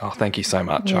came in. Oh, thank you so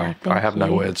much. Yeah, I have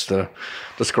no words to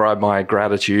describe my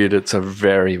gratitude. It's a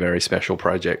very, very special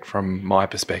project from my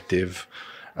perspective,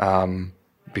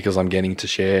 because I'm getting to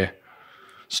share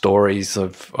stories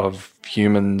of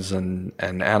humans and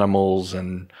animals,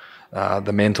 and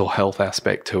the mental health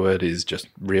aspect to it is just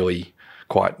really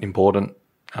quite important.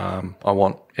 I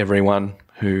want everyone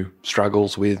who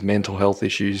struggles with mental health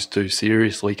issues to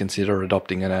seriously consider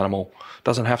adopting an animal.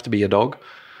 Doesn't have to be a dog.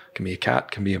 It can be a cat,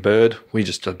 can be a bird. We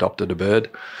just adopted a bird.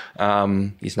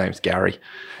 His name's Gary.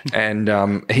 And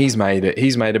he's made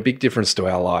a big difference to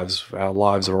our lives. Our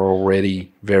lives are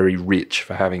already very rich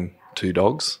for having two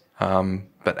dogs.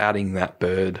 But adding that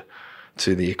bird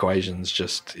to the equation's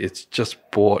it's just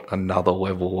brought another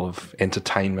level of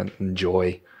entertainment and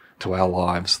joy to our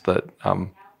lives that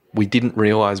we didn't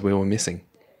realise we were missing.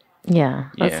 Yeah,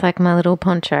 that's like my little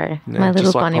Poncho, my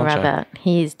little bunny rabbit.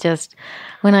 He's just,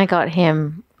 when I got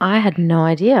him, I had no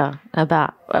idea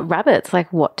about rabbits,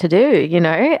 like what to do, you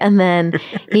know? And then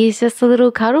he's just a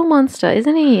little cuddle monster,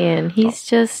 isn't he? And he's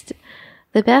just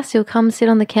the best. He'll come sit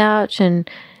on the couch and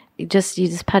you just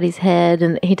pat his head,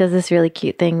 and he does this really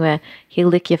cute thing where he'll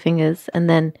lick your fingers and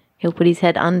then he'll put his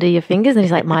head under your fingers and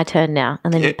he's like, my turn now.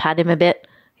 And then you pat him a bit.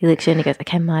 He licks you and he goes,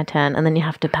 okay, my turn. And then you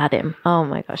have to pat him. Oh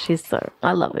my gosh,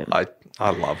 I love him. I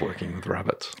love working with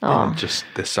rabbits. Oh.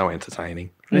 They're so entertaining.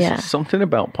 There's something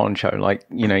about Poncho, like,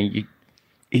 you know,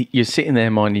 you're sitting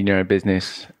there minding your own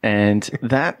business, and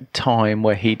that time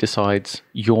where he decides,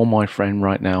 you're my friend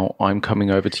right now, I'm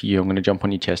coming over to you, I'm going to jump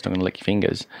on your chest, I'm going to lick your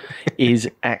fingers, is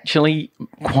actually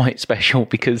quite special,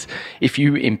 because if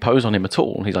you impose on him at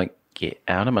all, he's like, get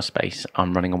out of my space,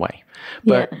 I'm running away.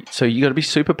 But so you got to be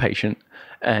super patient,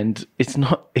 and it's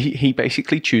not, he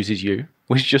basically chooses you,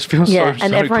 which just feels so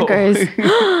everyone cool. goes,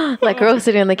 like we're all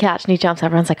sitting on the couch and he jumps up,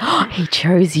 everyone's like, oh, he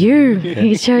chose you.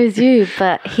 He chose you.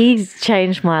 But he's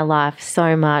changed my life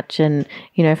so much, and,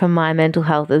 you know, for my mental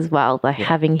health as well, like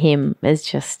having him has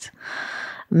just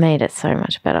made it so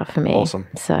much better for me. Awesome.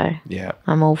 So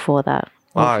I'm all for that.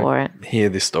 All for it. I hear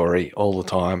this story all the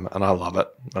time and I love it.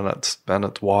 And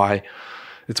it's why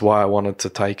I wanted to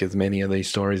take as many of these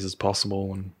stories as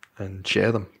possible and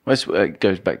share them. It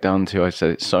goes back down to, I've said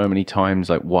it so many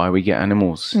times, like why we get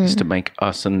animals is to make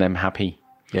us and them happy.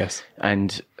 Yes.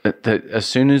 And as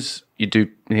soon as you do,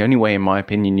 the only way, in my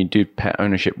opinion, you do pet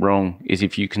ownership wrong is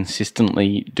if you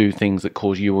consistently do things that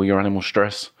cause you or your animal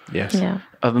stress. Yes. Yeah.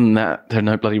 Other than that, there are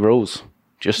no bloody rules.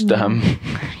 Just,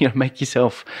 make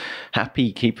yourself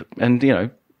happy,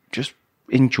 just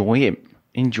enjoy it.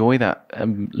 Enjoy that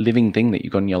living thing that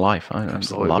you've got in your life. I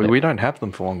Absolutely. love it. We don't have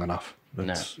them for long enough.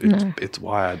 It's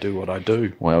why I do what I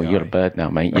do. Well, you got a bird now,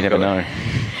 mate. You never know.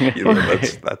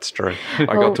 That's true. I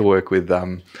got to work with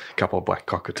a couple of black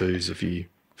cockatoos a few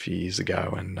years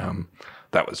ago, and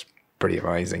that was pretty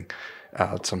amazing.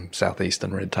 Some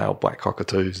southeastern red-tailed black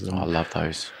cockatoos. And, I love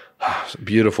those.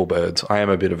 Beautiful birds. I am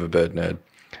a bit of a bird nerd.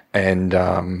 And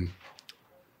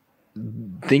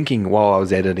thinking while I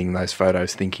was editing those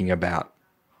photos, thinking about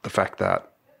the fact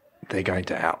that they're going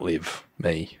to outlive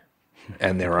me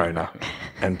and their owner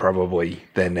and probably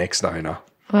their next owner.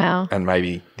 Wow. And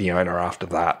maybe the owner after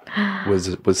that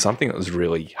was something that was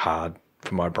really hard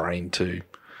for my tiny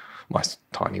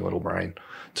little brain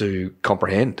to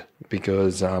comprehend,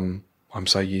 because I'm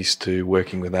so used to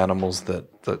working with animals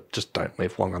that just don't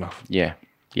live long enough. Yeah.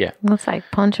 Yeah. Well, it's like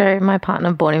Poncho, my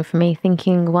partner, bought him for me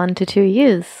thinking 1 to 2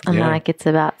 years. I'm like, it's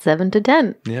about 7 to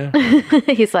 10. Yeah.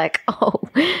 He's like, oh,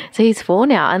 so he's 4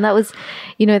 now. And that was,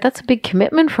 that's a big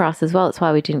commitment for us as well. That's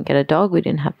why we didn't get a dog. We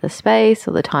didn't have the space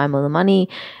or the time or the money.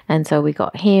 And so we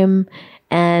got him,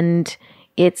 and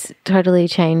it's totally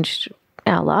changed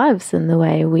our lives and the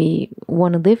way we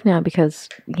want to live now, because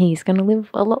he's going to live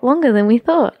a lot longer than we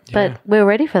thought. But we're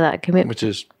ready for that commitment. Which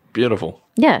is beautiful.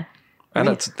 Yeah.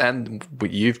 And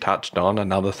you've touched on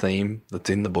another theme that's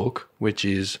in the book, which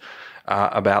is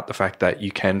about the fact that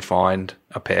you can find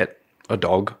a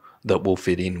dog that will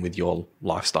fit in with your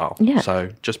lifestyle. Yeah. So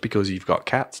just because you've got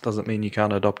cats doesn't mean you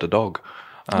can't adopt a dog.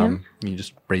 You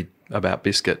just read about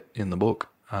Biscuit in the book.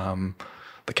 The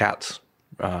cats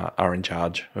are in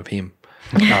charge of him.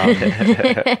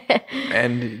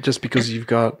 And just because you've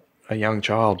got a young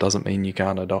child doesn't mean you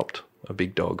can't adopt a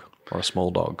big dog or a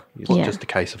small dog. It's just a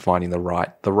case of finding the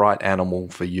right animal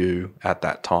for you at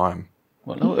that time.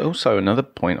 Well, also another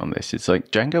point on this is like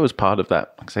Django was part of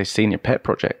that, like say, senior pet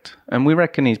project, and we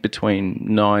reckon he's between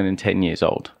 9 and 10 years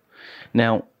old.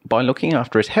 Now, by looking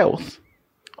after his health,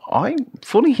 I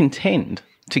fully intend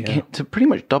to get to pretty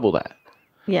much double that.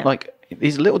 Yeah. Like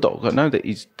he's a little dog. I know that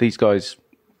these guys,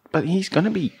 but he's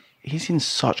in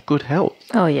such good health.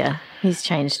 Oh yeah, he's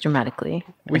changed dramatically.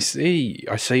 I see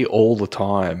all the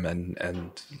time,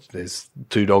 and there's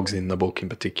 2 dogs in the book in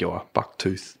particular: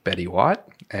 Bucktooth Betty White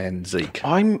and Zeke.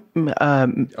 Have you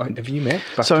met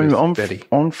Bucktooth so Betty?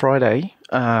 On Friday,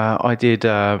 I did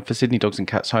for Sydney Dogs and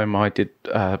Cats Home. I did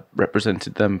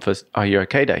represented them for Are You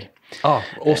OK Day. Oh,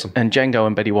 awesome! And Django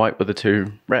and Betty White were the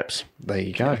 2 reps. There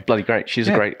you go. Bloody great. She's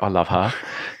a great. I love her.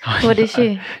 What is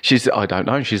she? I don't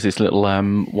know. She's this little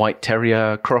white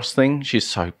terrier cross thing. She's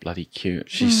so bloody cute.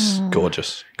 She's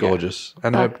gorgeous.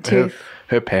 And her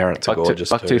parents are gorgeous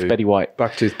too. Bucktooth Betty White.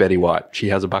 Bucktooth Betty White. She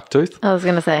has a bucktooth. I was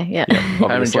going to say, yeah.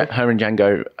 Her and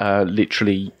Django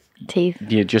literally teeth.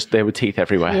 Yeah, just there were teeth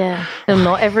everywhere. Yeah, and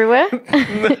not everywhere.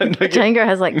 Django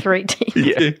has like 3 teeth.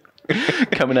 Yeah.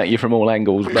 Coming at you from all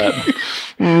angles, but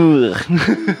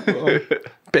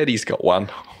Betty's got 1.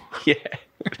 Yeah.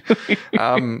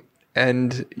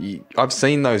 And I've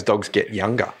seen those dogs get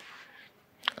younger.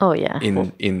 Oh yeah.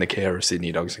 In the care of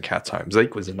Sydney Dogs and Cats Home.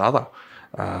 Zeke was another.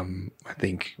 I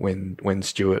think when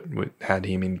Stuart had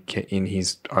him in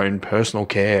his own personal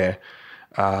care,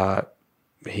 they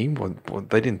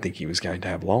didn't think he was going to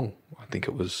have long. I think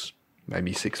it was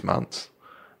maybe 6 months.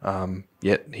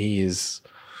 Yet he is.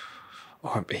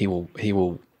 He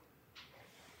will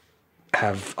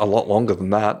have a lot longer than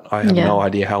that. I have no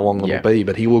idea how long it'll be,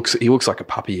 but he looks like a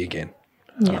puppy again.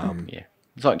 Yeah.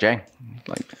 It's like Jang,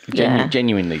 like Yeah.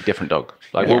 genuinely different dog.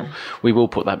 Like Yeah. we will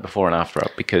put that before and after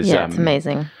up because It's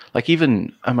amazing. Like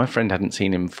even my friend hadn't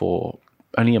seen him for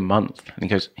only a month, and he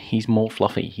goes, "He's more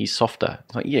fluffy. He's softer."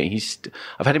 It's like, yeah,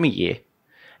 I've had him a year,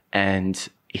 and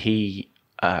he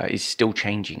is still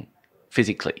changing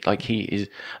physically. Like he is.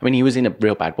 I mean, he was in a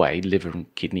real bad way, liver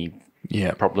and kidney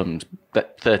problems,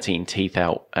 but 13 teeth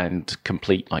out and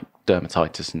complete like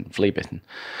dermatitis and flea bitten.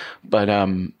 But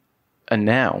and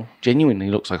now genuinely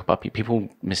looks like a puppy. People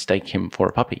mistake him for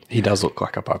a puppy. He does look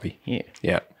like a puppy. Yeah.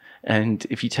 Yeah. And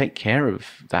if you take care of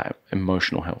that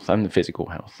emotional health and the physical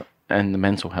health and the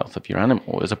mental health of your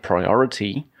animal as a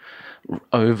priority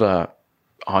over,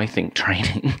 I think,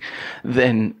 training,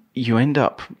 then you end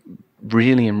up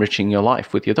really enriching your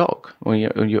life with your dog or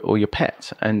your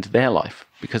pet and their life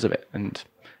because of it. And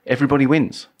everybody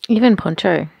wins. Even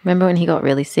Poncho, remember when he got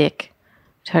really sick?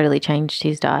 Totally changed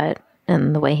his diet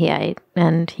and the way he ate,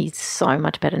 and he's so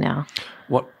much better now.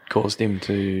 What caused him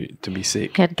to be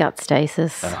sick? He had gut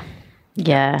stasis.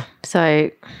 Yeah. So,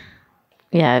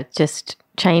 yeah, just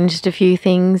changed a few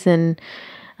things and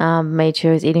made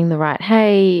sure he was eating the right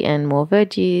hay and more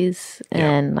veggies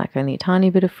and like only a tiny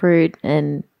bit of fruit.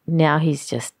 And now he's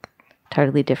just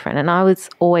totally different. And I was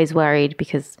always worried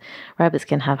because rabbits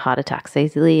can have heart attacks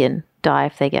easily and die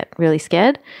if they get really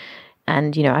scared.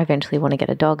 And, you know, I eventually want to get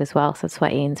a dog as well. So that's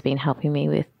why Ian's been helping me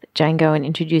with Django and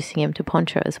introducing him to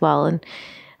Poncho as well. And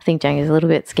I think Django's a little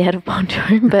bit scared of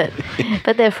Poncho, but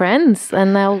they're friends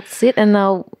and they'll sit and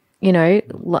they'll, you know,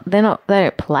 they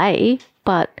don't play,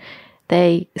 but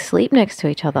they sleep next to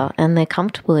each other and they're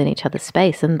comfortable in each other's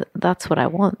space. And that's what I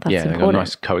want. That's important. They've got a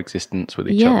nice coexistence with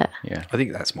each other. Yeah. I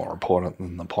think that's more important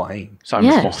than the playing. So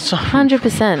much more.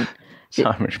 100%. So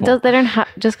much more. They don't have,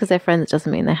 just because they're friends, it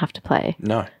doesn't mean they have to play.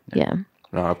 No. Yeah.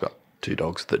 No, I've got 2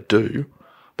 dogs that do,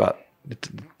 but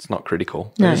it's not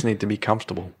critical. They just need to be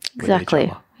comfortable with each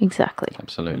other. Exactly.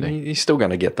 Absolutely. You're still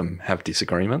going to get them have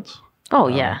disagreements. Oh,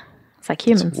 yeah. It's like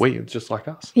humans. It's just like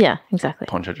us. Yeah, exactly.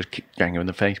 Poncho just kicked Django in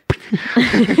the face.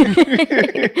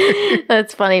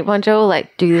 That's funny. Poncho will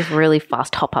like do this really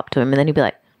fast hop up to him and then he'll be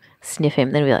like, sniff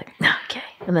him. Then he'll be like, okay.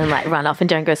 And then like run off and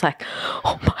Django's like,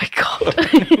 oh my God.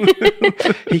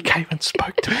 He came and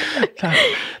spoke to me.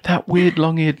 That weird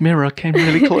long-eared mirror came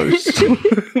really close.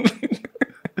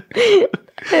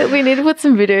 We need to put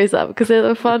some videos up because they're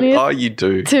the funniest. Oh, you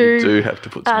do. You do have to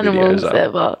put some animals videos up.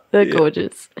 Ever. They're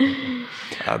gorgeous.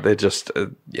 They're just,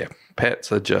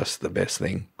 pets are just the best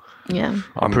thing. Yeah.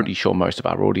 I'm pretty sure most of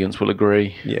our audience will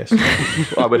agree. Yes.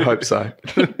 I would hope so.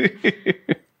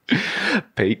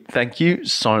 Pete, thank you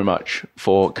so much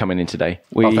for coming in today.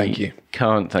 Thank you.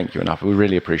 Can't thank you enough. We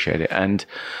really appreciate it. And,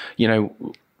 you know,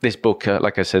 this book,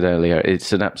 like I said earlier,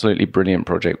 it's an absolutely brilliant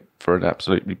project for an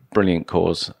absolutely brilliant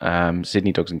cause.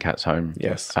 Sydney Dogs and Cats Home.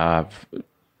 Yes. Have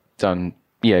done,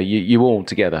 you all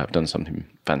together have done something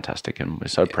fantastic, and we're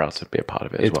so proud to be a part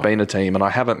of it as well. It's been a team, and I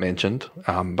haven't mentioned,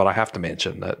 but I have to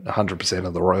mention that 100%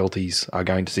 of the royalties are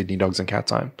going to Sydney Dogs and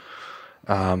Cats Home.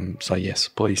 So yes,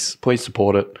 please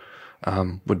support it.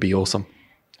 Would be awesome.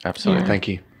 Absolutely. Thank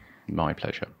you. My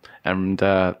pleasure. And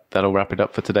that'll wrap it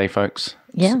up for today, folks.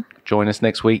 Yeah. Join us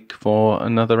next week for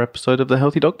another episode of the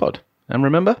Healthy Dog Pod. And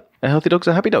remember, a healthy dog's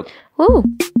a happy dog. Woo.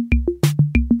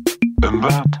 And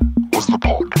that was the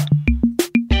pod.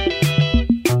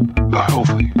 The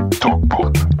Healthy